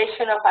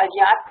constellation of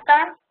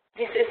Al-Yaqza.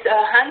 This is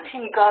a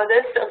hunting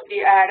goddess of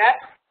the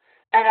Arabs,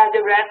 and at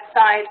the right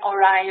side,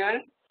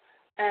 Orion.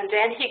 And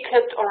then he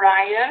kept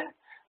Orion,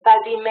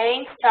 but the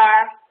main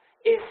star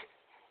is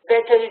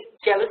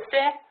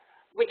Betelgeuse,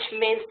 which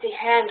means the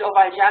hand of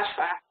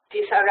Al-Jashra,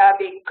 this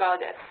Arabic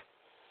goddess.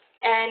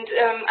 And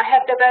I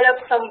have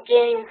developed some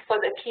games for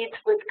the kids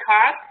with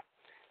cards.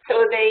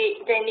 So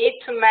they need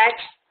to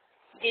match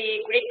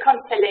the Greek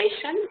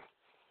constellations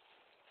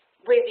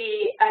with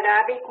the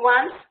Arabic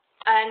ones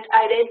and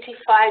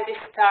identify the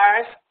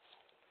stars,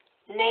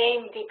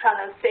 name the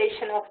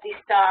pronunciation of the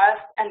stars,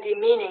 and the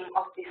meaning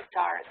of the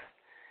stars.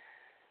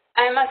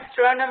 I'm an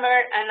astronomer,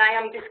 and I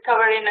am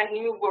discovering a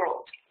new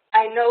world.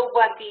 I know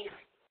what these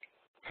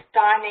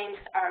star names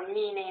are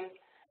meaning,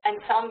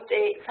 and some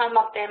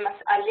of them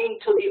are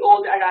linked to the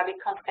old Arabic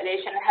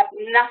constellation and have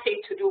nothing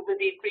to do with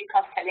the Greek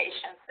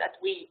constellations that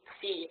we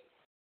see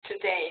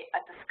today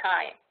at the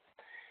sky.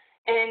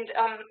 And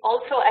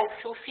also as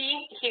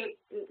Sufi, he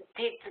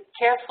did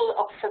careful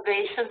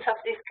observations of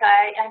the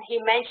sky, and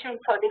he mentioned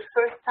for the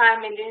first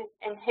time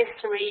in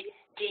history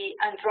the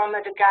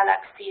Andromeda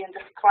galaxy and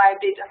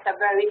described it as a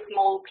very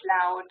small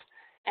cloud.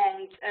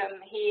 And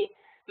he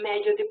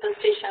measured the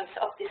positions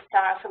of the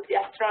stars of the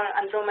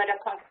Andromeda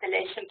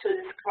constellation to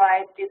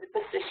describe the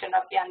position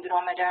of the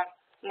Andromeda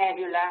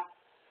nebula.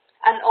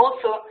 And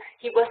also,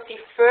 he was the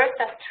first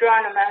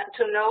astronomer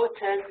to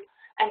notice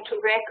and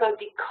to record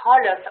the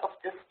colors of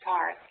the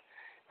stars.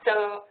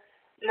 So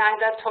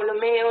neither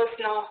Ptolemaios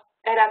nor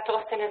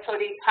Eratosthenes or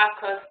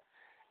Hipparchus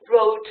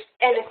wrote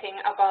anything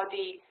about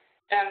the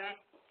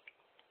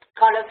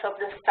colors of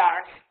the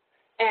stars.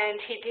 And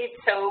he did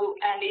so,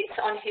 and it's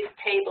on his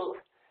table.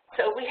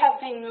 So we have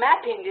been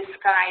mapping the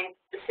sky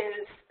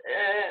since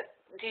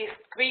these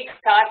Greeks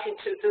started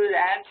to do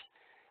that.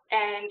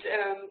 And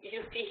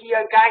you see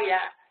here Gaia.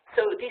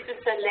 So this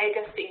is a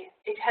legacy.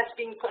 It has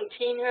been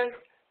continuous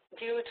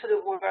due to the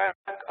work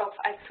of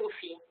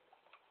Al-Sufi.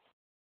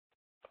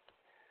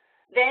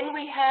 Then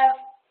we have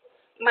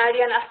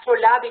Marian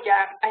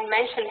Astrolabija. I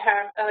mentioned her,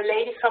 a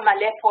lady from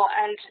Aleppo,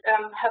 and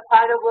her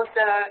father was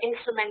an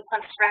instrument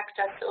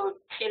constructor.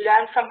 So she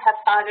learned from her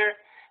father,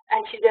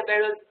 and she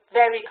developed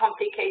very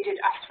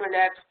complicated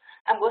astrolabes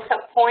and was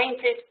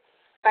appointed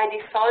by the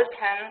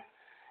Sultan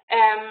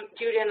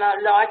during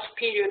a large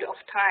period of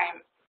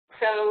time.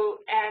 So,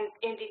 and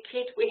in the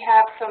kit we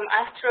have some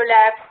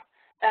astrolabes,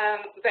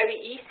 very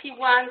easy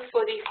ones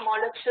for the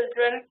smaller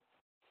children,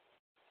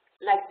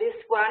 like this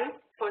one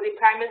for the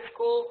primary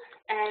school,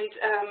 and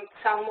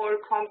some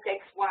more complex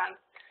ones.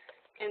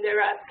 And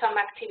there are some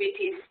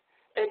activities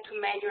to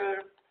make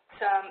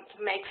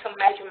some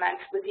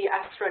measurements with the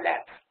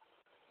astrolabes,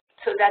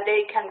 so that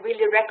they can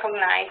really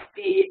recognize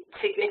the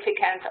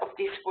significance of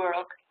this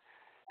work.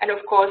 And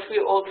of course,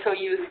 we also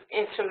use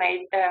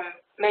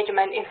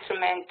measurement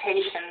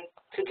instrumentation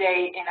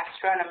today in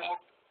astronomy.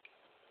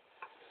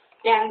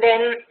 And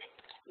then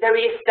there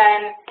is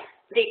then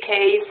the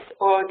case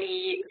or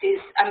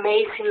this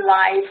amazing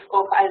life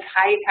of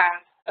Al-Haytham,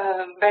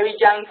 a very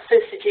young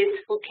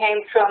physicist who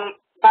came from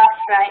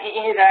Basra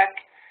in Iraq,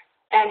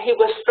 and he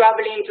was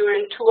traveling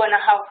during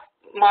 2.5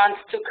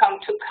 months to come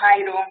to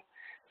Cairo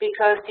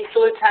because the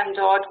Sultan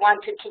Dod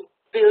wanted to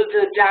build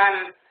a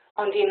dam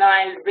on the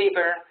Nile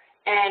River.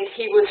 And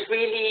he was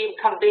really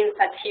convinced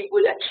that he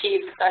would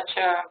achieve such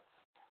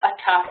a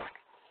task.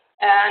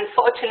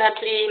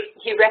 Unfortunately,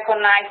 he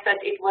recognized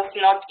that it was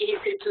not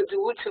easy to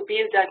do, to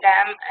build a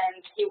dam,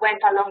 and he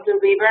went along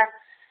the river.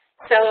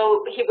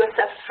 So he was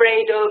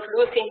afraid of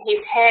losing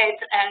his head,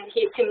 and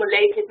he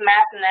simulated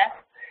madness.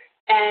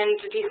 And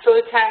the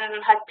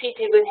Sultan had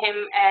pity with him,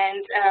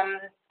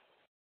 and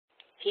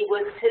he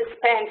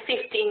spent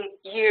 15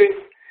 years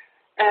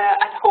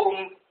at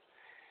home.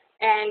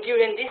 And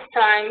during this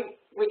time,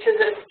 which is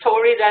a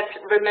story that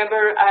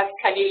remember as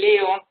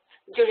Galileo,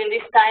 during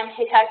this time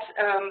he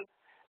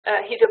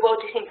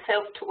devoted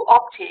himself to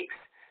optics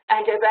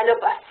and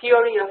developed a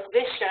theory of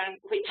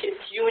vision which is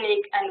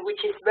unique and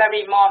which is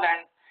very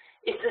modern.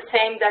 It's the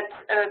same that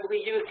we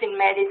use in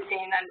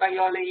medicine and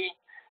biology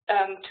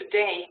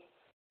today.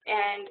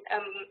 And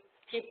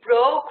he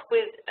broke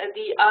with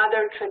the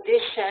other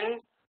tradition,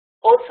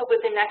 also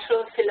with the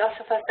natural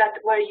philosophers that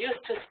were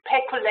used to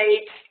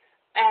speculate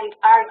and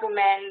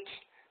argument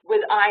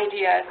with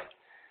ideas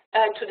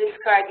to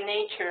describe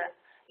nature.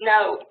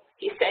 No,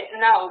 he said,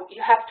 no,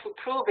 you have to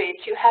prove it.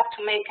 You have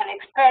to make an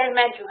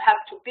experiment. You have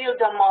to build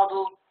a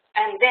model,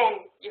 and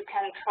then you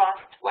can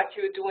trust what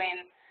you're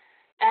doing.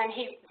 And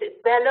he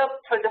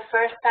developed for the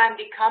first time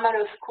the camera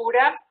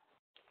oscura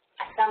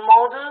as a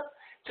model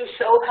to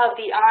show how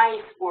the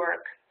eyes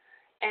work.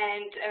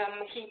 And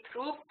he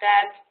proved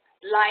that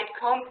light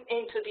comes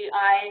into the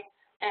eye,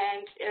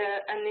 and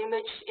an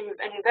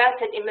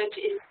inverted image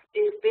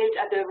is built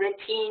at the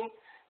retina,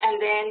 and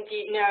then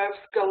the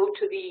nerves go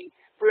to the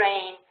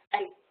brain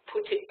and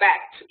put it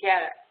back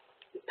together,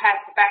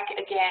 back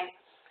again.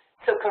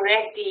 So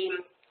correct the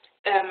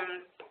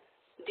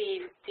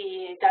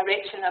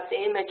direction of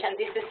the image, and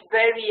this is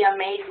very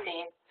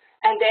amazing.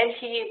 And then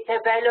he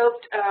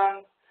developed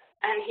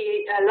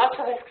lots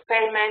of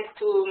experiments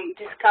to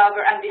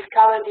discover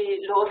the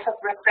laws of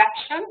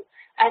refraction.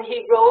 And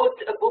he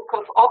wrote a book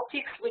of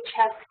optics, which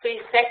has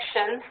 3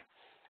 sections,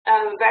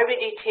 very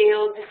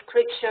detailed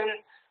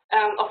description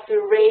of the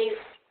rays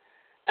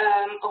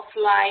of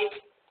light,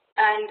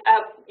 and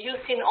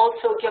using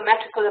also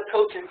geometrical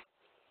approaches.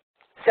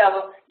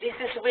 So this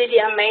is really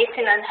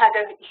amazing and had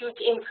a huge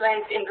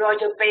influence in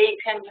Roger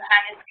Bacon,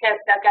 Johannes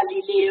Kepler,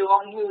 Galileo,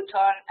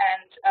 Newton,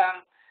 and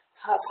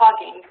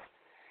Hawking.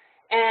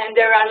 And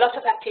there are a lot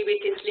of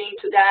activities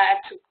linked to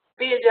that, to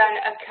build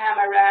a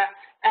camera,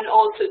 and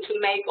also to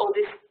make all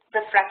these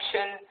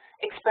refraction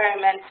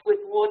experiments with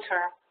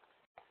water.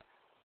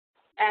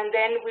 And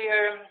then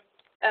we're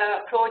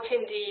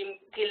approaching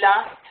the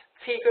last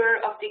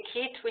figure of the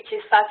kit, which is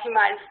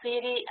Fatima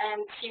al-Firi,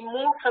 and she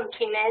moved from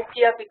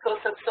Tunisia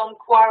because of some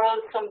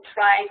quarrels, some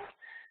strikes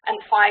and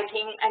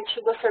fighting, and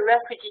she was a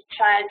refugee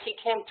child. She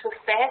came to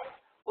Fez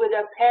with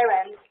her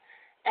parents,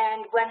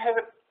 and when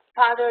her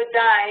father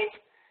died,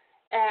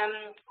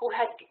 who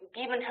had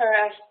given her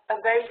a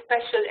very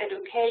special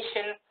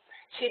education,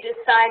 she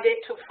decided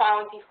to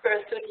found the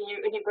first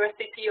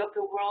university of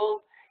the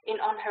world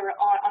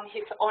on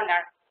his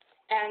honor.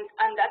 And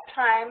at that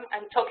time,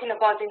 I'm talking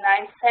about the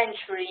 9th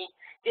century,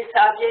 the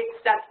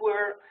subjects that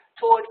were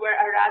taught were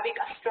Arabic,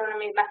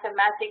 astronomy,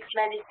 mathematics,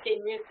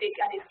 medicine, music,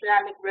 and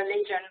Islamic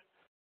religion.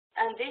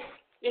 And this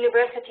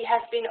university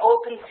has been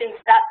open since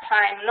that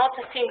time. Not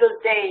a single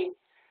day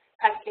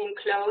has been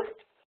closed.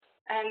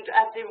 And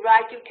at the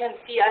right, you can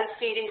see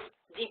Al-Firi's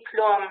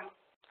diploma.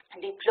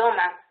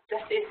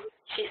 That is,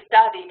 she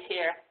studied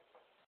here.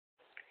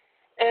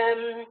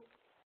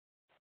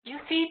 You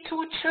see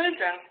 2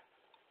 children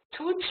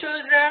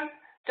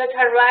that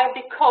arrived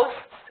the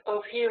coasts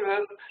of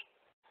Europe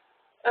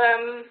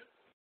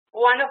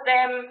one of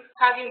them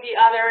hugging the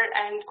other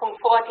and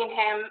comforting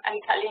him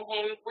and telling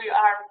him, we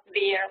are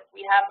there,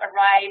 we have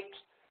arrived,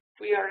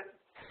 we are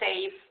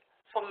safe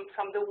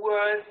from the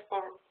wars,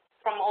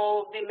 from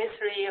all the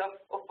misery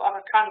of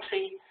our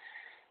country.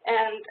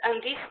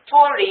 And this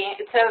story,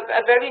 it's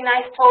a very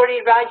nice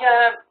story.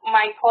 Raja,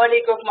 my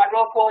colleague of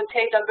Morocco,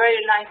 told a very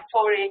nice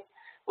story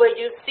where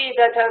you see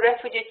that a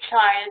refugee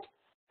child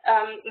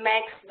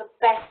makes the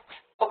best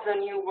of the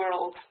new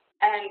world.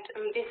 And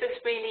this is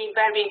really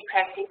very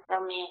impressive for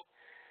me,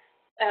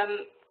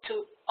 to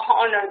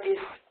honor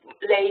this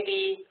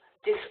lady,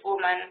 this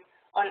woman,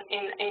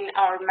 in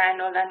our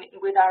manual and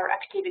with our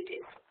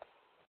activities.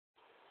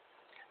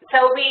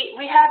 So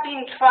we have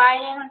been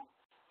trying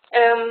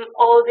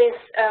all these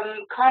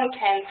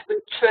contents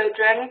with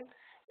children,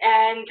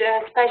 and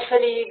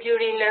especially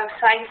during the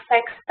Science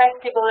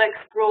Festival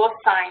Explore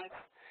Science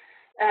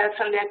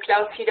from the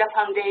Klaus Fieder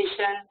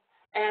Foundation.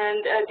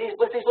 And this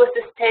was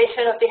the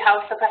station of the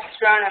House of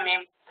Astronomy.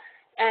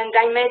 And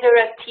I met her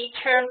a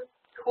teacher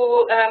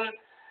who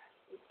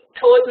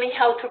taught me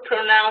how to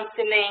pronounce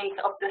the names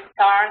of the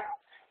stars,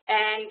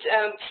 and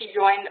she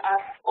joined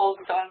us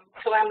also.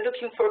 So I'm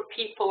looking for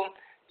people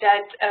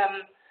that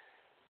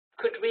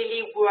could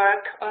really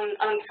work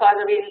on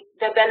furthering,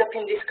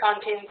 developing these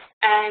contents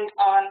and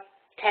on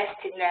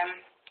testing them.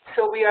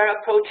 So we are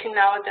approaching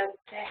now the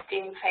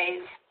testing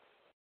phase.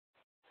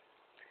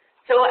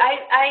 So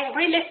I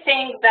really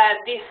think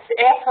that this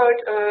effort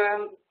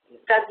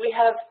that we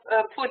have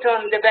put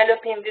on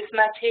developing these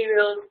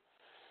materials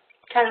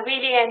can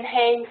really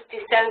enhance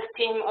the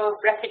self-esteem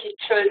of refugee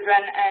children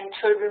and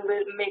children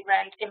with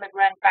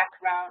immigrant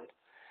background.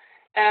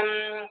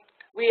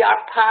 We are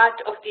part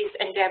of this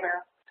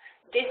endeavor.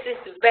 This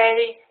is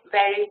very,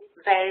 very,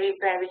 very,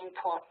 very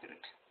important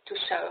to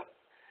show.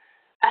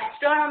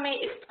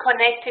 Astronomy is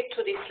connected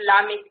to the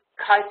Islamic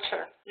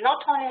culture,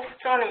 not only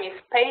astronomy,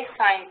 space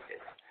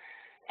sciences,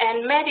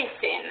 and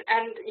medicine,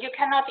 and you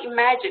cannot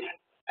imagine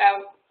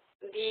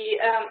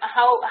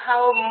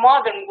how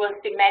modern was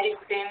the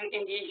medicine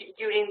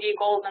during the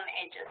golden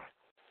ages.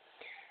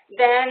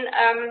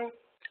 Then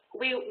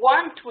we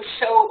want to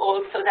show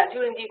also that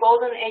during the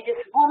golden ages,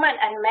 women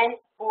and men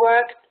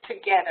worked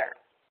together.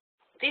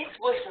 This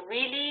was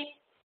really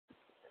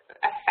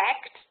a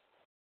fact.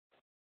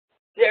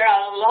 There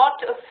are a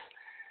lot of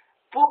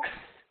books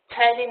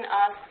telling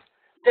us.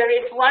 There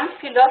is one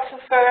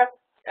philosopher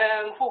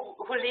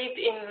who lived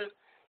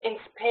in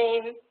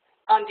Spain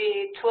on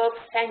the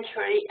 12th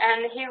century,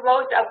 and he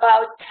wrote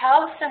about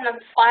 1,005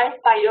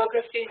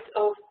 biographies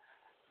of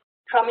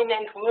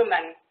prominent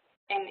women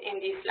in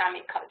the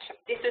Islamic culture.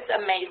 This is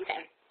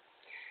amazing.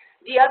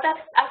 The other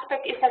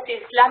aspect is that the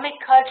Islamic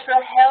culture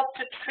helped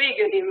to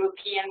trigger the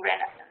European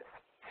Renaissance.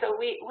 So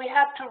we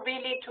have to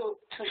really to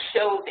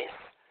show this,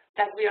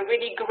 that we are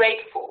really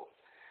grateful.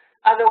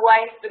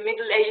 Otherwise, the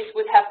Middle Ages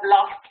would have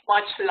lasted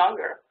much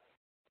longer.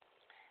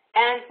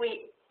 And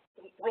we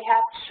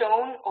have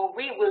shown, or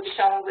we will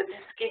show with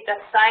this kit,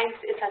 that science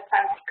is a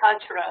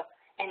transcultural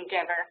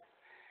endeavor.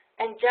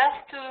 And just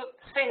to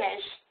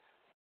finish,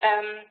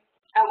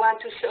 I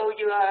want to show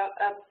you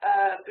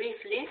a brief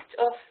list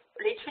of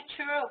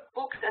literature, of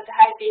books that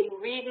I've been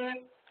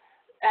reading,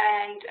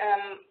 and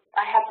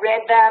I have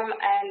read them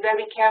and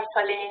very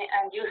carefully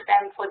and used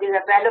them for the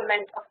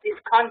development of this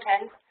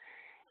content.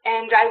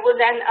 And I will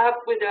end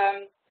up with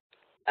a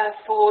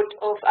thought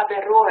of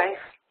Averroes,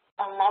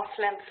 a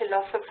Muslim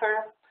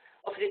philosopher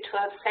of the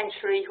 12th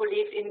century who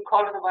lived in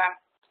Cordoba.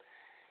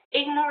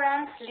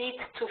 Ignorance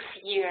leads to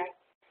fear,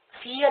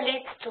 fear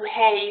leads to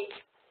hate,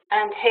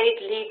 and hate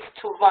leads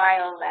to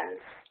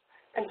violence.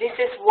 And this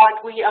is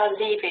what we are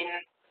living.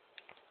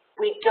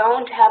 We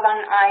don't have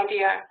an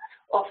idea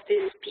of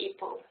these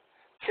people.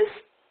 Just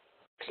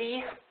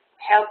please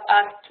help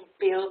us to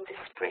build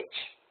this bridge.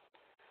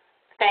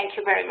 Thank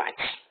you very much.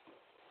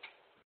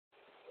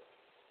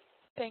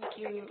 Thank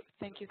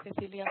you,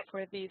 Cecilia,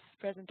 for this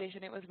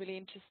presentation. It was really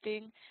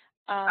interesting.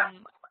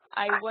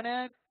 I want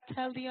to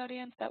tell the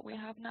audience that we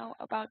have now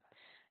about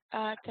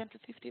 10 to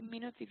 15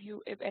 minutes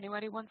if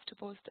anybody wants to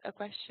post a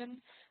question.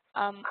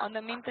 On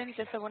the meantime,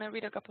 just I want to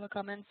read a couple of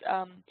comments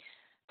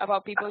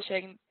about people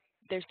sharing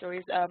their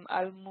stories.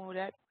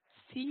 Al-Murad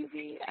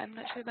CV, I'm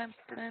not sure if I'm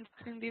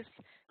pronouncing this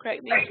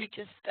correctly. He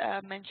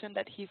just mentioned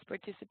that he's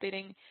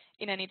participating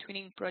in an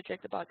e-twinning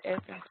project about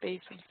Earth and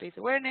space from space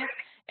awareness.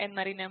 And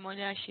Marina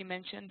Moya, she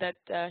mentioned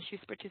that she's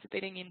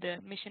participating in the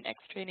Mission X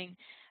training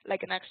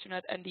like an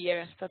astronaut and the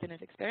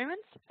Aristoteles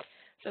experiments.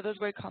 So those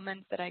were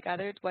comments that I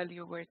gathered while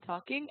you were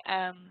talking.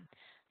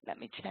 Let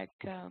me check.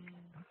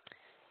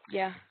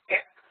 Yeah.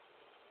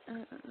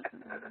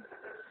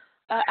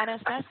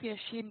 Anastasia,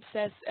 she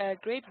says,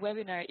 great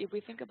webinar. If we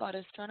think about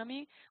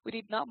astronomy, we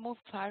did not move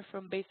far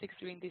from basics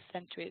during these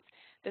centuries.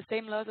 The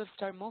same laws of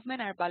star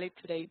movement are valid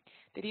today.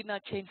 They did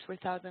not change for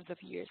thousands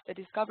of years. The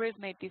discoveries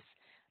made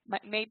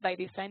by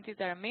these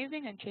scientists are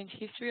amazing and change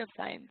history of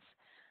science.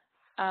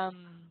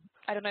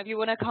 I don't know if you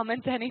want to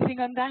comment anything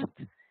on that.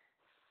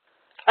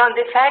 On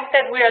the fact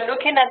that we are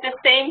looking at the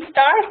same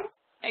stars?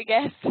 I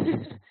guess.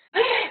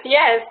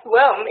 Yes,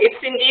 well,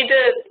 it's indeed,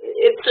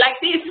 it's like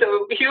this.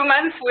 So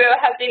humans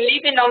have been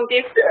living on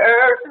this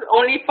earth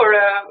only for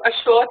a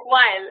short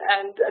while,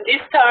 and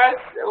these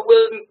stars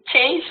will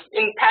change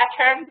in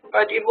pattern,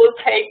 but it will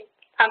take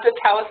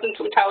 100,000,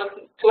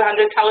 200,000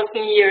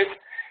 years.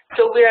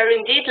 So we are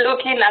indeed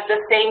looking at the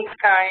same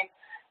sky.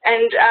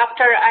 And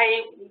after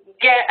I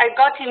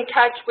got in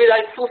touch with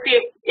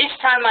Al-Sufi, each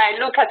time I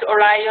look at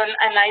Orion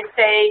and I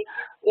say,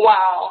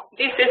 wow,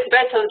 this is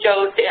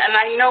Betelgeuse, and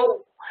I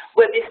know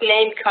where this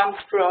name comes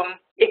from.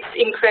 It's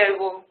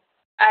incredible.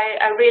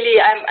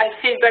 I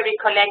feel very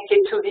connected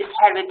to this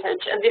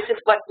heritage, and this is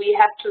what we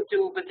have to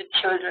do with the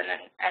children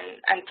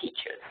and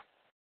teachers.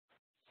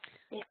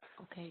 Yeah.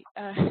 Okay,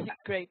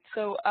 great.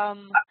 So,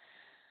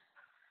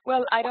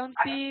 well, I don't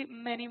see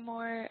many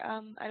more,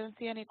 I don't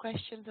see any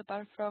questions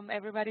apart from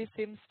everybody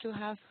seems to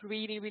have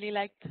really, really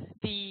liked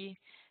the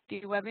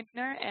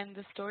webinar and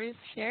the stories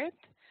shared.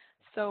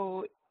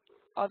 So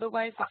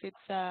otherwise, if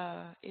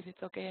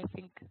it's okay, I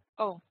think,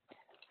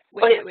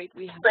 wait,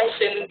 we have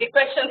the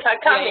questions are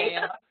coming.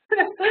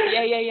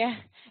 Yeah.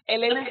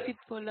 Elena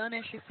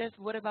Fitpolone, she says,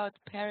 what about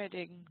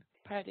paradigm?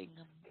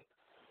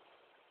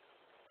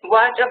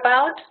 What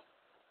about?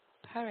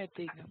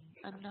 Paradigm.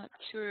 I'm not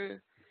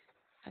sure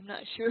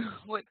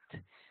what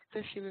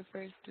does she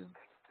refers to.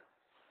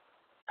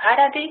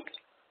 Paradigm?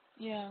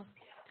 Yeah.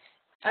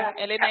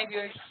 Elena, if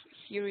you're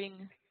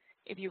hearing,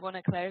 if you want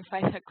to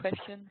clarify that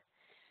question.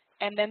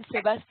 And then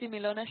Sebasti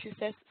Milona, she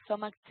says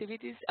some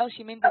activities. Oh,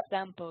 she means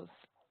examples.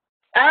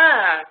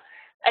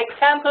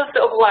 Examples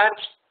of what?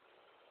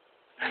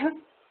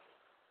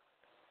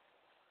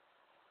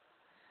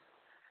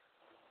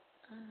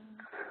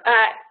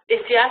 Is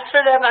the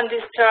astrolabe and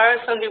the stars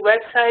on the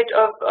website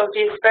of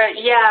this?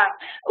 Yeah.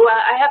 Well,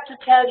 I have to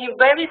tell you,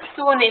 very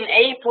soon in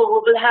April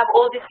we will have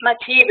all these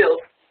materials.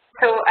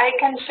 So I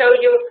can show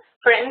you,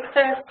 for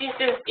instance, this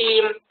is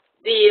the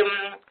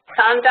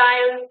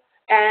sundial,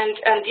 and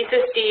this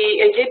is the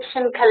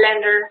Egyptian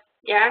calendar.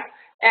 Yeah.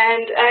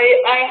 And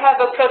I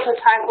have a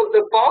prototype of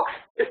the box.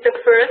 It's the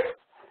first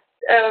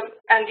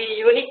and the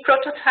unique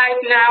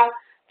prototype now.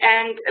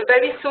 And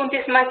very soon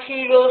these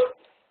materials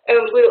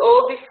with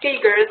all these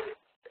figures,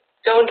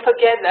 don't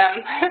forget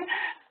them,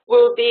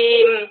 will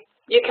be,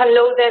 you can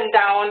load them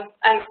down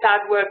and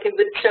start working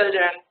with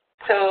children.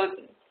 So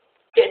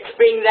let's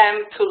bring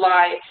them to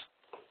life.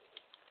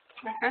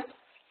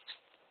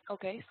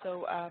 Okay,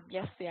 so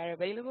yes, they are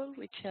available,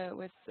 which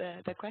with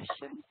the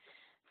question.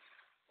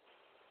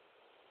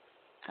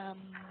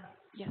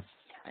 Yes,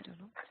 I don't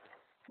know.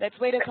 Let's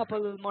wait a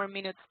couple more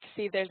minutes to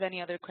see if there's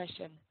any other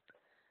question.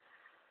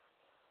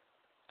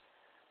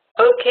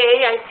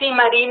 Okay, I see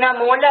Marina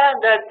Mola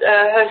that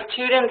her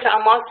students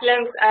are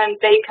Muslims and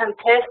they can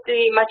test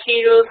the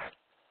materials.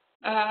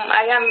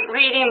 I am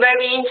reading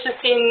very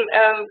interesting.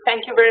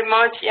 Thank you very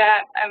much.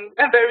 Yeah, I'm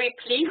very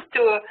pleased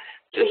to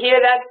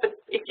hear that. But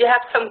if you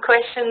have some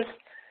questions,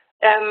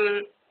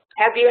 perhaps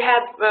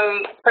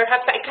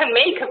I can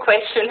make a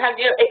question. Have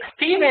you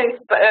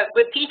experienced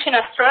with teaching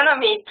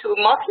astronomy to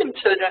Muslim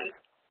children?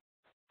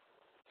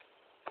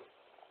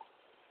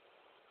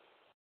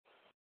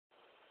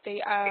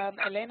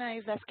 Elena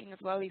is asking as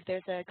well if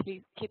there's a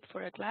kit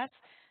for a class,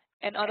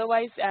 and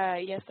otherwise,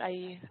 yes,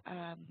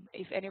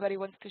 if anybody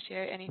wants to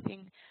share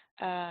anything,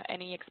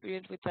 any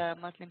experience with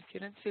Muslim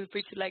students, feel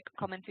free to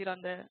comment it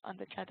on the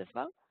chat as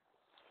well.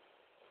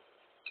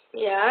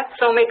 Yeah,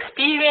 some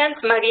experience,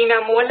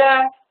 Marina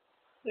Mola.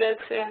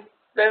 That's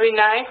very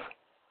nice.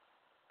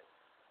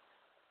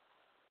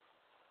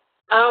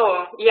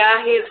 Oh,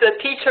 yeah, he's a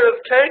teacher of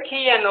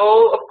Turkey, and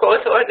of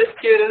course, all the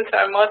students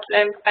are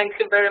Muslims. Thank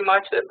you very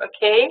much.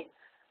 Okay.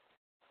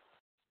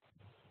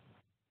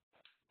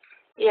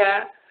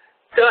 Yeah.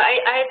 So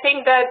I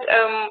think that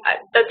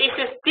that this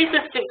is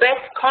the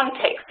best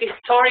context,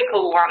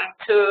 historical one,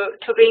 to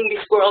bring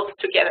these worlds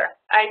together.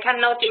 I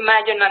cannot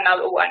imagine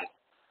another one.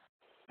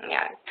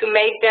 Yeah, to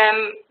make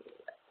them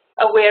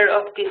aware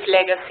of this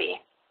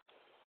legacy,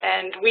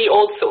 and we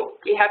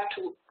have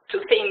to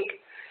think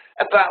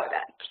about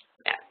that.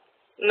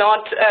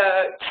 Not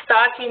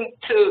starting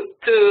to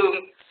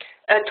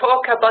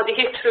talk about the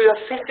history of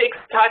physics,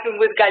 starting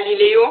with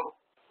Galileo,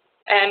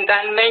 and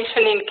then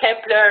mentioning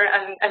Kepler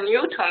and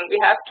Newton. We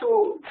have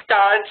to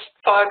start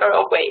farther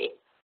away,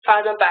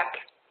 farther back.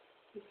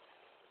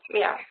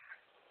 Yeah.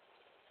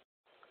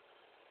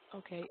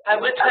 Okay. I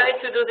will try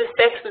to do this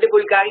test with the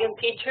Bulgarian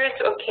teachers.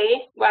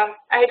 Okay. Well,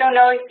 I don't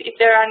know if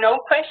there are no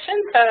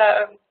questions.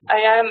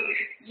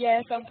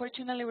 Yes,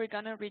 unfortunately, we're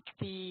going to reach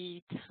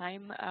the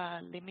time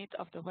limit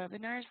of the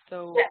webinar.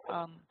 So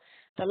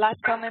the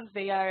last comments,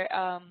 they are,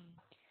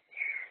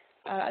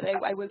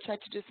 I will try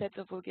to do sets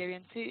of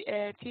Bulgarian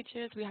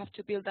teachers. We have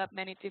to build up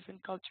many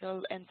different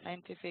cultural and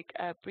scientific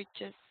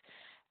bridges.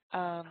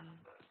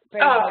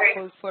 Very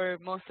helpful for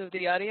most of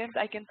the audience,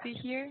 I can see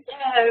here.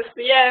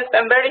 Yes,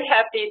 I'm very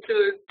happy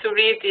to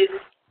read this.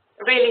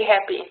 Really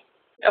happy.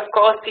 Of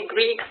course, the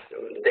Greeks,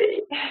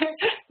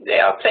 they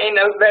are playing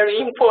a very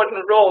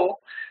important role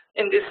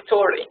in this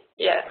story.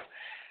 Yes.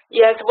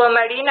 Yes, well,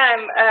 Marina,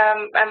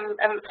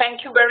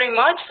 thank you very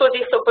much for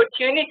this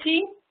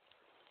opportunity.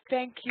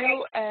 Thank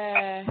you.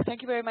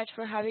 Thank you very much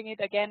for having it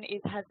again.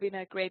 It has been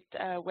a great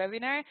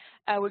webinar.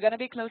 We're going to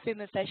be closing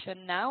the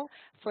session now.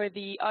 For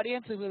the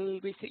audience,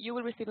 you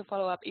will receive a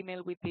follow-up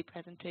email with the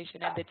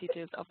presentation and the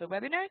details of the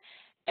webinar.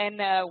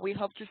 And we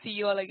hope to see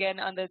you all again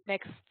on the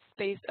next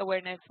Space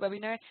Awareness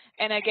webinar.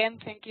 And again,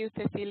 thank you,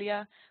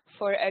 Cecilia,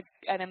 for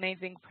an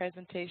amazing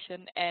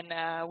presentation,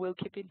 and we'll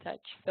keep in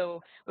touch.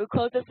 So we'll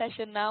close the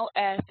session now.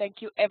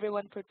 Thank you,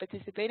 everyone, for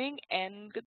participating, and goodbye.